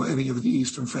 any of the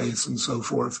Eastern faiths and so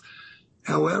forth.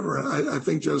 However, I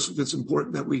think, Joseph, it's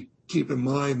important that we keep in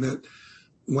mind that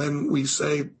when we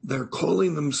say they're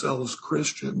calling themselves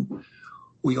Christian,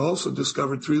 we also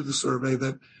discovered through the survey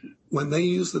that when they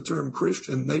use the term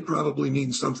Christian, they probably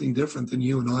mean something different than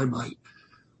you and I might.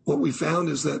 What we found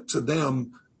is that to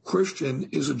them, Christian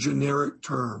is a generic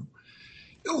term.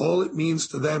 All it means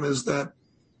to them is that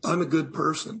I'm a good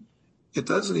person. It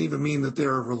doesn't even mean that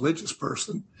they're a religious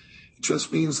person. It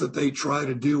just means that they try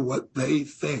to do what they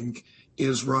think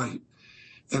is right.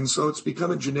 And so it's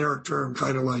become a generic term,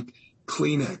 kind of like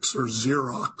Kleenex or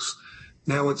Xerox.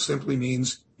 Now it simply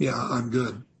means, yeah, I'm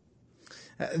good.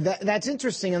 That's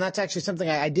interesting, and that's actually something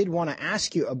I did want to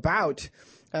ask you about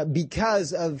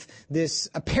because of this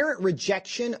apparent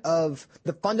rejection of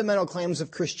the fundamental claims of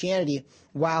Christianity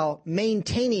while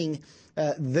maintaining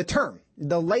the term,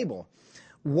 the label.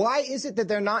 Why is it that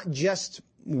they're not just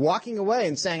walking away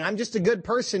and saying, I'm just a good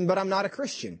person, but I'm not a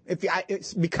Christian?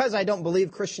 It's because I don't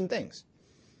believe Christian things.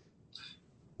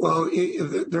 Well,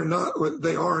 they're not.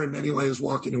 They are in many ways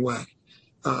walking away.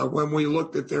 When we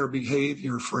looked at their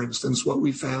behavior, for instance, what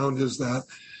we found is that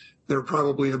they're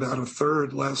probably about a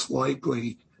third less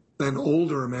likely than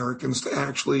older Americans to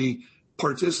actually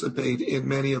participate in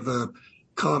many of the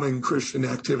common Christian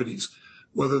activities,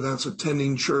 whether that's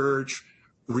attending church,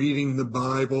 reading the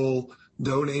Bible,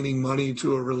 donating money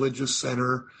to a religious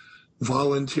center,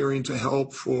 volunteering to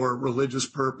help for religious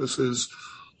purposes.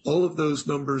 All of those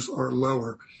numbers are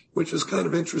lower, which is kind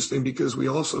of interesting because we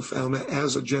also found that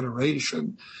as a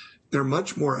generation, they're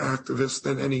much more activist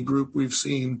than any group we've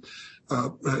seen,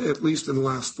 at least in the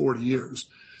last 40 years.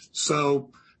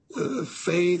 So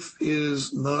faith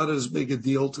is not as big a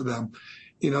deal to them.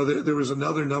 There was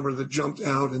another number that jumped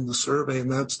out in the survey,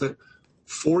 and that's that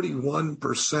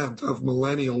 41% of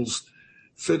millennials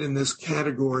fit in this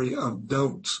category of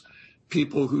don'ts,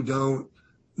 people who don't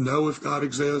know if God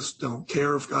exists, don't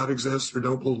care if God exists, or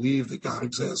don't believe that God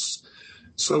exists.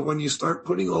 So when you start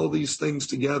putting all these things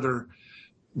together,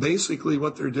 basically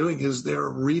what they're doing is they're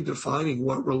redefining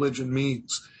what religion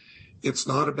means. It's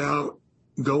not about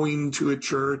going to a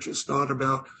church. It's not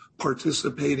about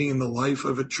participating in the life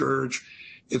of a church.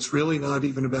 It's really not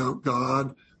even about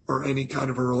God or any kind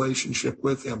of a relationship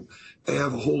with him. They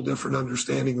have a whole different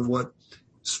understanding of what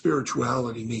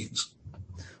spirituality means.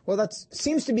 Well, that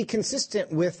seems to be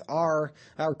consistent with our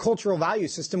cultural value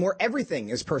system where everything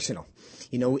is personal.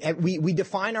 We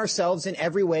define ourselves in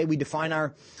every way. We define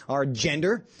our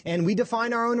gender, and we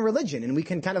define our own religion, and we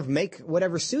can kind of make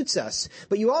whatever suits us.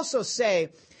 But you also say,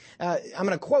 I'm going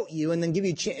to quote you and then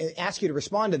ask you to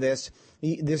respond to this.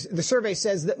 The survey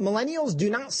says that millennials do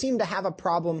not seem to have a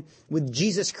problem with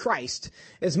Jesus Christ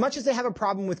as much as they have a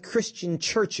problem with Christian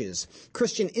churches,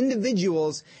 Christian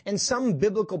individuals, and some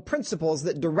biblical principles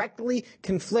that directly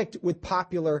conflict with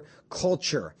popular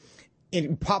culture,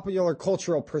 in popular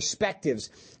cultural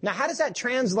perspectives. Now, how does that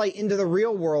translate into the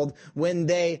real world when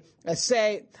they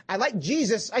say, I like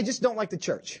Jesus, I just don't like the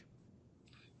church?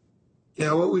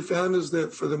 Yeah, what we found is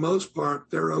that for the most part,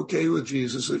 they're okay with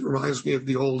Jesus. It reminds me of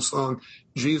the old song,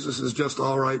 Jesus is just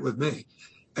all right with me.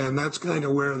 And that's kind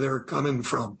of where they're coming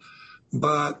from.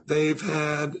 But they've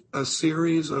had a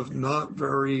series of not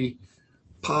very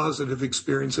positive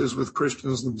experiences with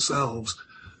Christians themselves.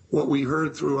 What we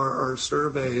heard through our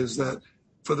survey is that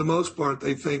for the most part,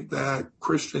 they think that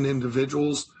Christian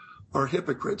individuals are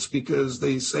hypocrites because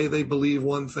they say they believe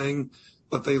one thing,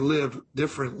 but they live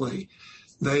differently.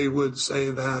 They would say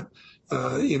that,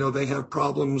 they have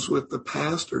problems with the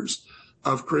pastors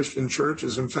of Christian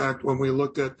churches. In fact, when we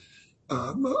looked at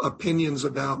opinions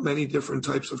about many different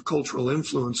types of cultural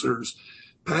influencers,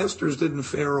 pastors didn't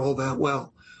fare all that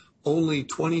well. Only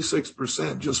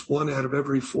 26%, just 1 out of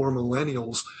every 4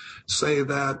 millennials, say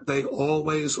that they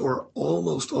always or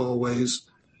almost always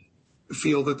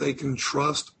feel that they can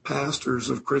trust pastors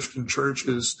of Christian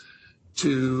churches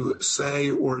to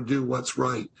say or do what's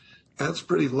right. That's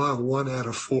pretty low, 1 out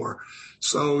of 4.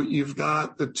 So you've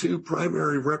got the two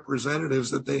primary representatives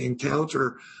that they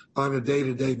encounter on a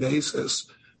day-to-day basis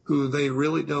who they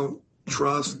really don't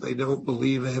trust, they don't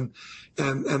believe in,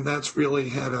 and that's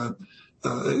really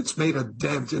it's made a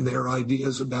dent in their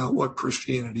ideas about what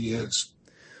Christianity is.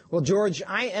 Well, George,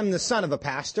 I am the son of a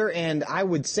pastor, and I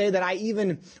would say that I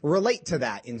even relate to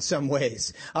that in some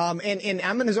ways. And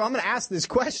I'm going to ask this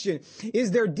question: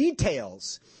 is there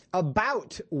details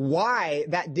about why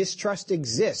that distrust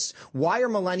exists? Why are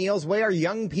millennials? Why are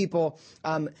young people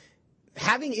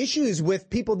having issues with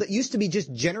people that used to be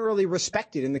just generally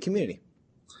respected in the community?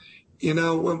 You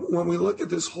know, when we look at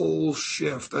this whole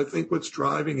shift, I think what's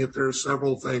driving it, there are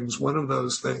several things. One of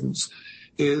those things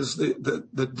is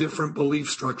the different belief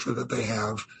structure that they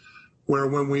have, where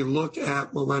when we look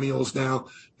at millennials now,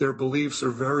 their beliefs are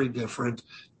very different.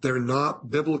 They're not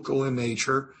biblical in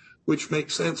nature, which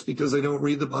makes sense because they don't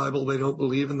read the Bible. They don't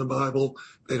believe in the Bible.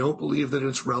 They don't believe that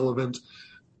it's relevant.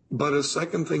 But a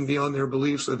second thing beyond their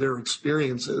beliefs are their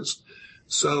experiences.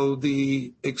 So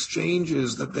the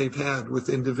exchanges that they've had with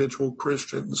individual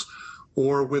Christians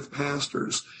or with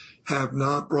pastors have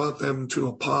not brought them to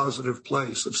a positive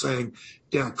place of saying,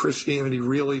 yeah, Christianity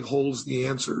really holds the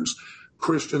answers.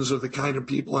 Christians are the kind of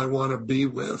people I want to be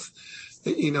with.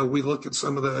 You know, we look at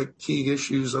some of the key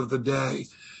issues of the day,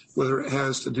 whether it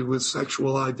has to do with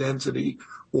sexual identity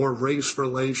or race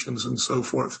relations and so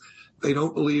forth. They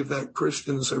don't believe that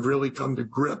Christians have really come to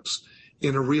grips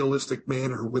in a realistic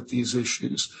manner with these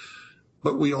issues.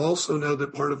 But we also know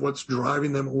that part of what's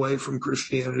driving them away from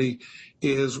Christianity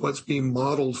is what's being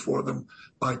modeled for them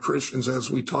by Christians,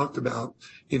 as we talked about,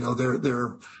 you know,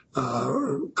 their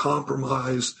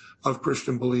compromise of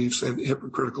Christian beliefs and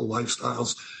hypocritical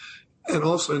lifestyles. And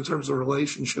also in terms of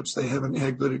relationships, they haven't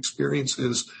had good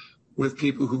experiences with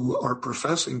people who are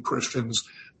professing Christians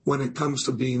when it comes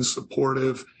to being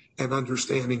supportive and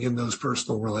understanding in those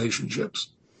personal relationships.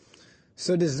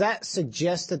 So does that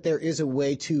suggest that there is a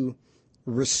way to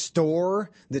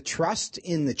restore the trust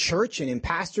in the church and in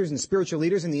pastors and spiritual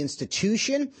leaders in the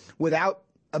institution without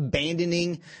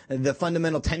abandoning the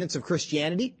fundamental tenets of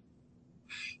Christianity?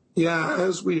 Yeah,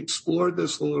 as we explored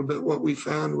this a little bit, what we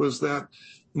found was that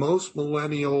most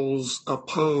millennials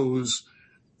oppose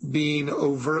being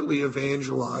overtly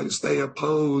evangelized. They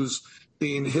oppose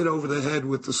being hit over the head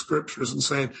with the scriptures and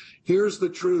saying, here's the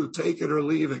truth, take it or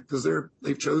leave it, because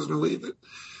they've chosen to leave it.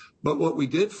 But what we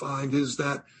did find is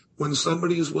that when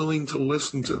somebody is willing to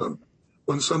listen to them,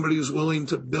 when somebody is willing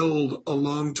to build a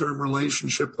long-term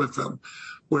relationship with them,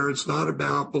 where it's not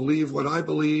about believe what I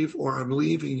believe or I'm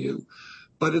leaving you,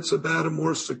 but it's about a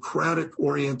more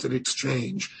Socratic-oriented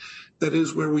exchange. That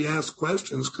is where we ask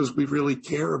questions because we really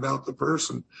care about the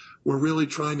person. We're really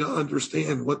trying to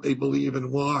understand what they believe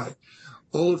and why.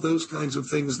 All of those kinds of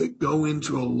things that go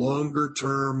into a longer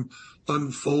term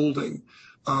unfolding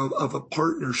of a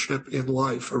partnership in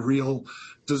life, a real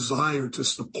desire to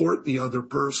support the other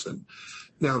person.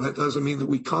 Now, that doesn't mean that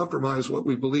we compromise what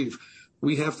we believe.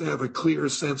 We have to have a clear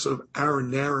sense of our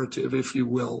narrative, if you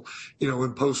will, you know,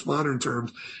 in postmodern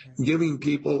terms, giving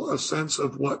people a sense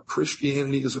of what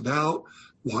Christianity is about,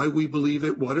 why we believe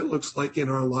it, what it looks like in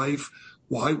our life,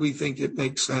 why we think it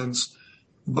makes sense,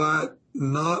 but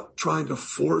not trying to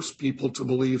force people to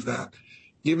believe that,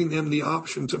 giving them the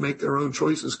option to make their own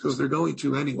choices because they're going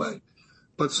to anyway,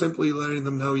 but simply letting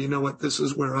them know, you know what, this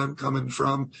is where I'm coming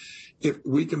from. If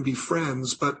we can be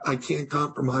friends, but I can't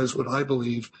compromise what I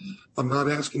believe. I'm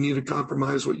not asking you to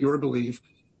compromise what you believe,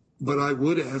 but I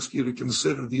would ask you to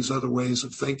consider these other ways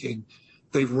of thinking.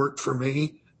 They've worked for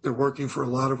me. They're working for a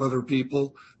lot of other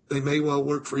people. They may well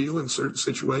work for you in certain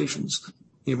situations.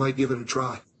 You might give it a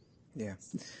try. Yeah.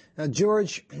 Now,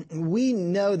 George, we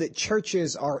know that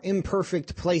churches are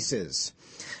imperfect places.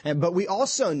 But we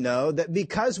also know that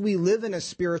because we live in a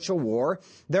spiritual war,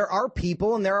 there are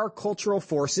people and there are cultural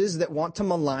forces that want to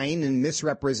malign and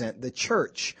misrepresent the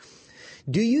church.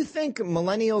 Do you think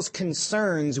millennials'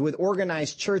 concerns with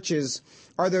organized churches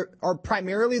are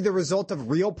primarily the result of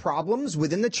real problems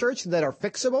within the church that are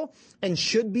fixable and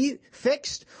should be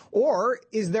fixed? Or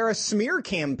is there a smear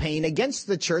campaign against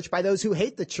the church by those who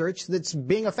hate the church that's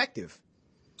being effective?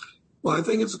 Well, I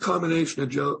think it's a combination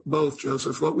of both,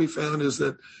 Joseph. What we found is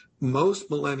that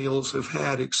most millennials have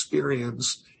had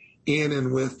experience in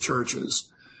and with churches.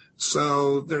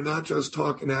 So they're not just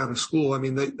talking out of school. I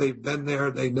mean, they've been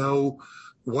there. They know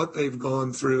what they've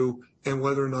gone through and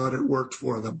whether or not it worked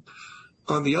for them.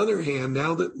 On the other hand,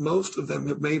 now that most of them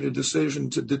have made a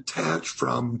decision to detach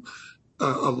from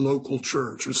a local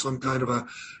church or some kind of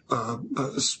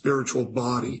a spiritual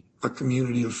body, a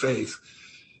community of faith,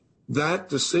 that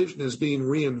decision is being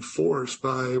reinforced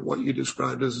by what you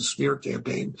described as a smear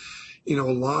campaign. You know,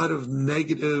 a lot of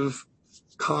negative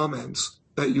comments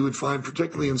that you would find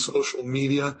particularly in social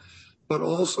media, but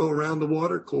also around the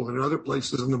water cooler and other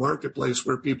places in the marketplace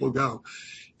where people go.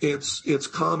 It's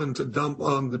common to dump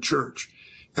on the church.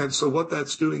 And so what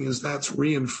that's doing is that's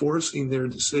reinforcing their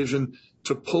decision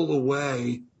to pull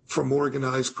away from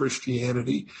organized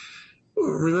Christianity.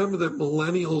 Remember that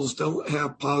millennials don't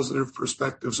have positive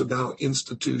perspectives about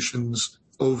institutions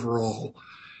overall.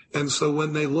 And so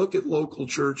when they look at local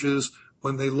churches,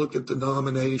 when they look at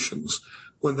denominations,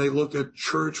 when they look at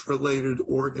church-related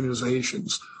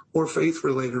organizations or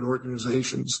faith-related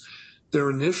organizations, their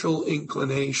initial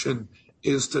inclination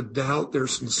is to doubt their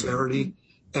sincerity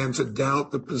and to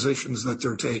doubt the positions that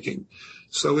they're taking.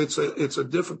 So it's a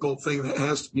difficult thing that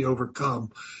has to be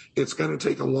overcome. It's going to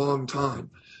take a long time.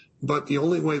 But the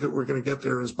only way that we're going to get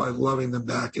there is by loving them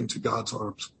back into God's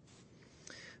arms.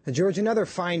 George, another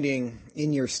finding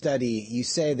in your study, you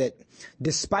say that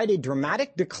despite a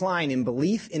dramatic decline in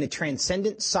belief in a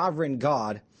transcendent sovereign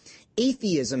God,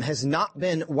 atheism has not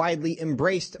been widely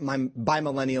embraced by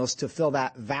millennials to fill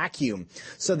that vacuum.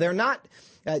 So they're not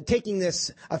taking this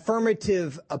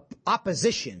affirmative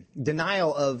opposition,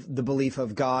 denial of the belief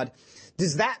of God.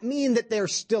 Does that mean that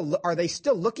are they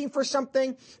still looking for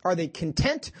something? Are they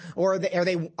content, or are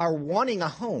they wanting a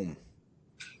home?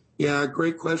 Yeah,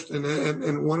 great question.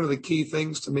 And one of the key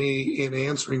things to me in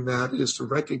answering that is to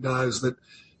recognize that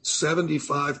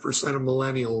 75% of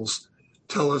millennials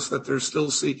tell us that they're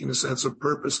still seeking a sense of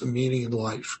purpose and meaning in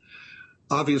life.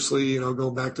 Obviously,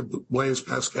 going back to Blaise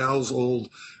Pascal's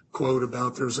old quote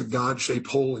about there's a God-shaped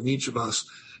hole in each of us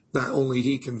that only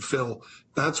he can fill.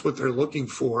 That's what they're looking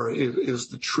for, is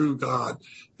the true God,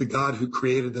 the God who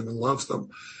created them and loves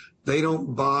them. They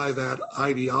don't buy that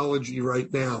ideology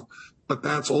right now, but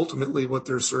that's ultimately what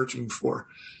they're searching for.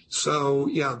 So,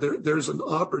 yeah, there's an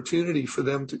opportunity for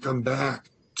them to come back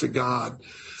to God.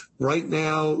 Right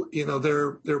now,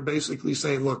 they're basically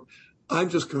saying, look, I'm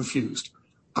just confused.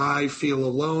 I feel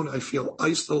alone. I feel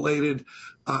isolated.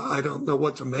 I don't know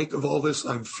what to make of all this.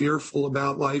 I'm fearful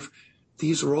about life.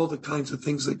 These are all the kinds of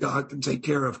things that God can take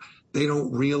care of. They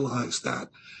don't realize that.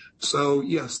 So,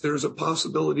 yes, there's a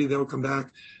possibility they'll come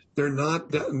back.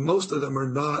 Most of them are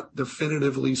not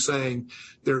definitively saying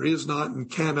there is not and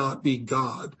cannot be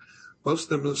God.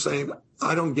 Most of them are saying,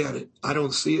 I don't get it. I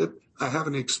don't see it. I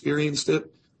haven't experienced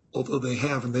it, although they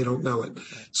have and they don't know it.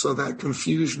 So that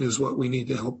confusion is what we need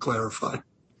to help clarify.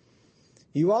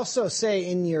 You also say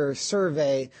in your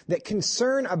survey that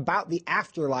concern about the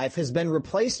afterlife has been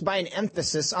replaced by an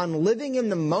emphasis on living in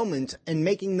the moment and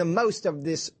making the most of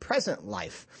this present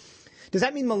life. Does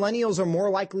that mean millennials are more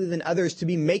likely than others to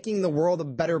be making the world a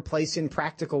better place in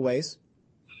practical ways?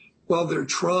 Well, they're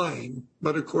trying,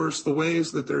 but of course the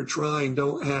ways that they're trying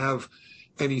don't have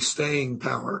any staying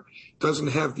power, doesn't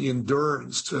have the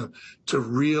endurance to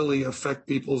really affect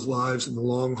people's lives in the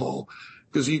long haul.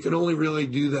 Because you can only really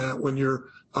do that when you're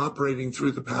operating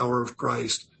through the power of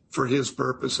Christ for his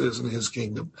purposes and his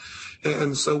kingdom.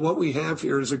 And so what we have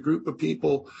here is a group of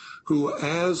people who,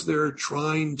 as they're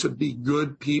trying to be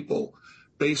good people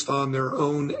based on their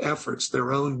own efforts,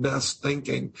 their own best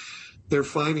thinking, they're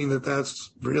finding that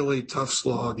that's really tough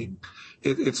slogging.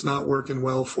 It's not working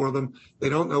well for them. They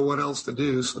don't know what else to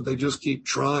do, so they just keep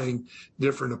trying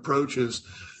different approaches.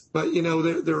 But,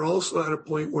 they're also at a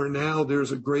point where now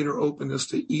there's a greater openness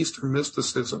to Eastern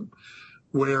mysticism,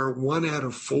 where 1 out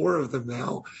of 4 of them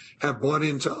now have bought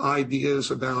into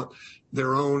ideas about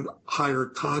their own higher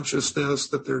consciousness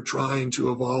that they're trying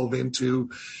to evolve into,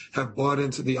 have bought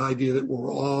into the idea that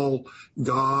we're all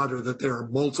God or that there are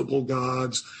multiple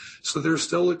gods. So they're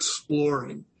still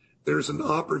exploring. There's an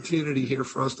opportunity here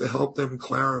for us to help them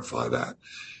clarify that.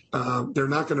 They're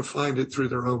not going to find it through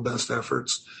their own best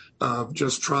efforts,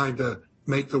 just trying to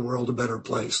make the world a better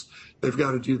place. They've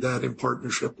got to do that in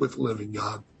partnership with the living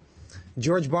God.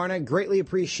 George Barna, greatly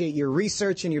appreciate your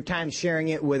research and your time sharing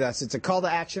it with us. It's a call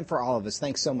to action for all of us.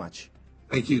 Thanks so much.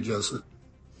 Thank you, Joseph.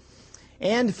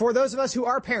 And for those of us who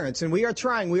are parents, and we are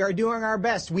trying, we are doing our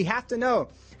best, we have to know,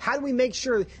 how do we make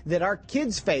sure that our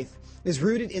kids' faith is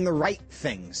rooted in the right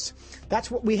things?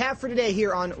 That's what we have for today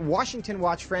here on Washington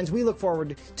Watch, friends. We look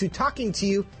forward to talking to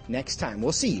you next time.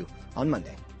 We'll see you on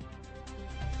Monday.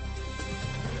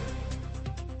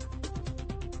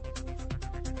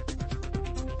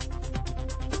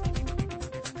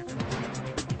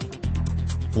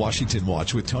 Washington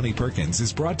Watch with Tony Perkins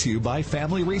is brought to you by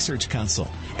Family Research Council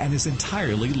and is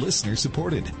entirely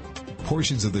listener-supported.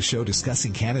 Portions of the show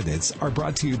discussing candidates are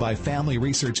brought to you by Family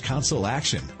Research Council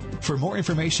Action. For more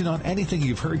information on anything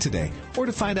you've heard today, or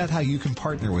to find out how you can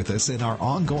partner with us in our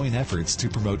ongoing efforts to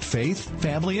promote faith,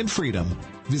 family, and freedom,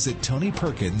 visit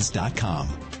TonyPerkins.com.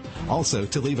 Also,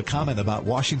 to leave a comment about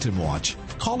Washington Watch,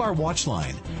 call our watch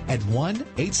line at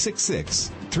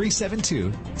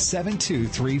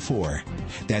 1-866-372-7234.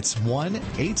 That's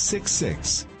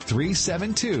 1-866-372-7234.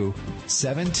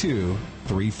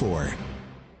 372-7234.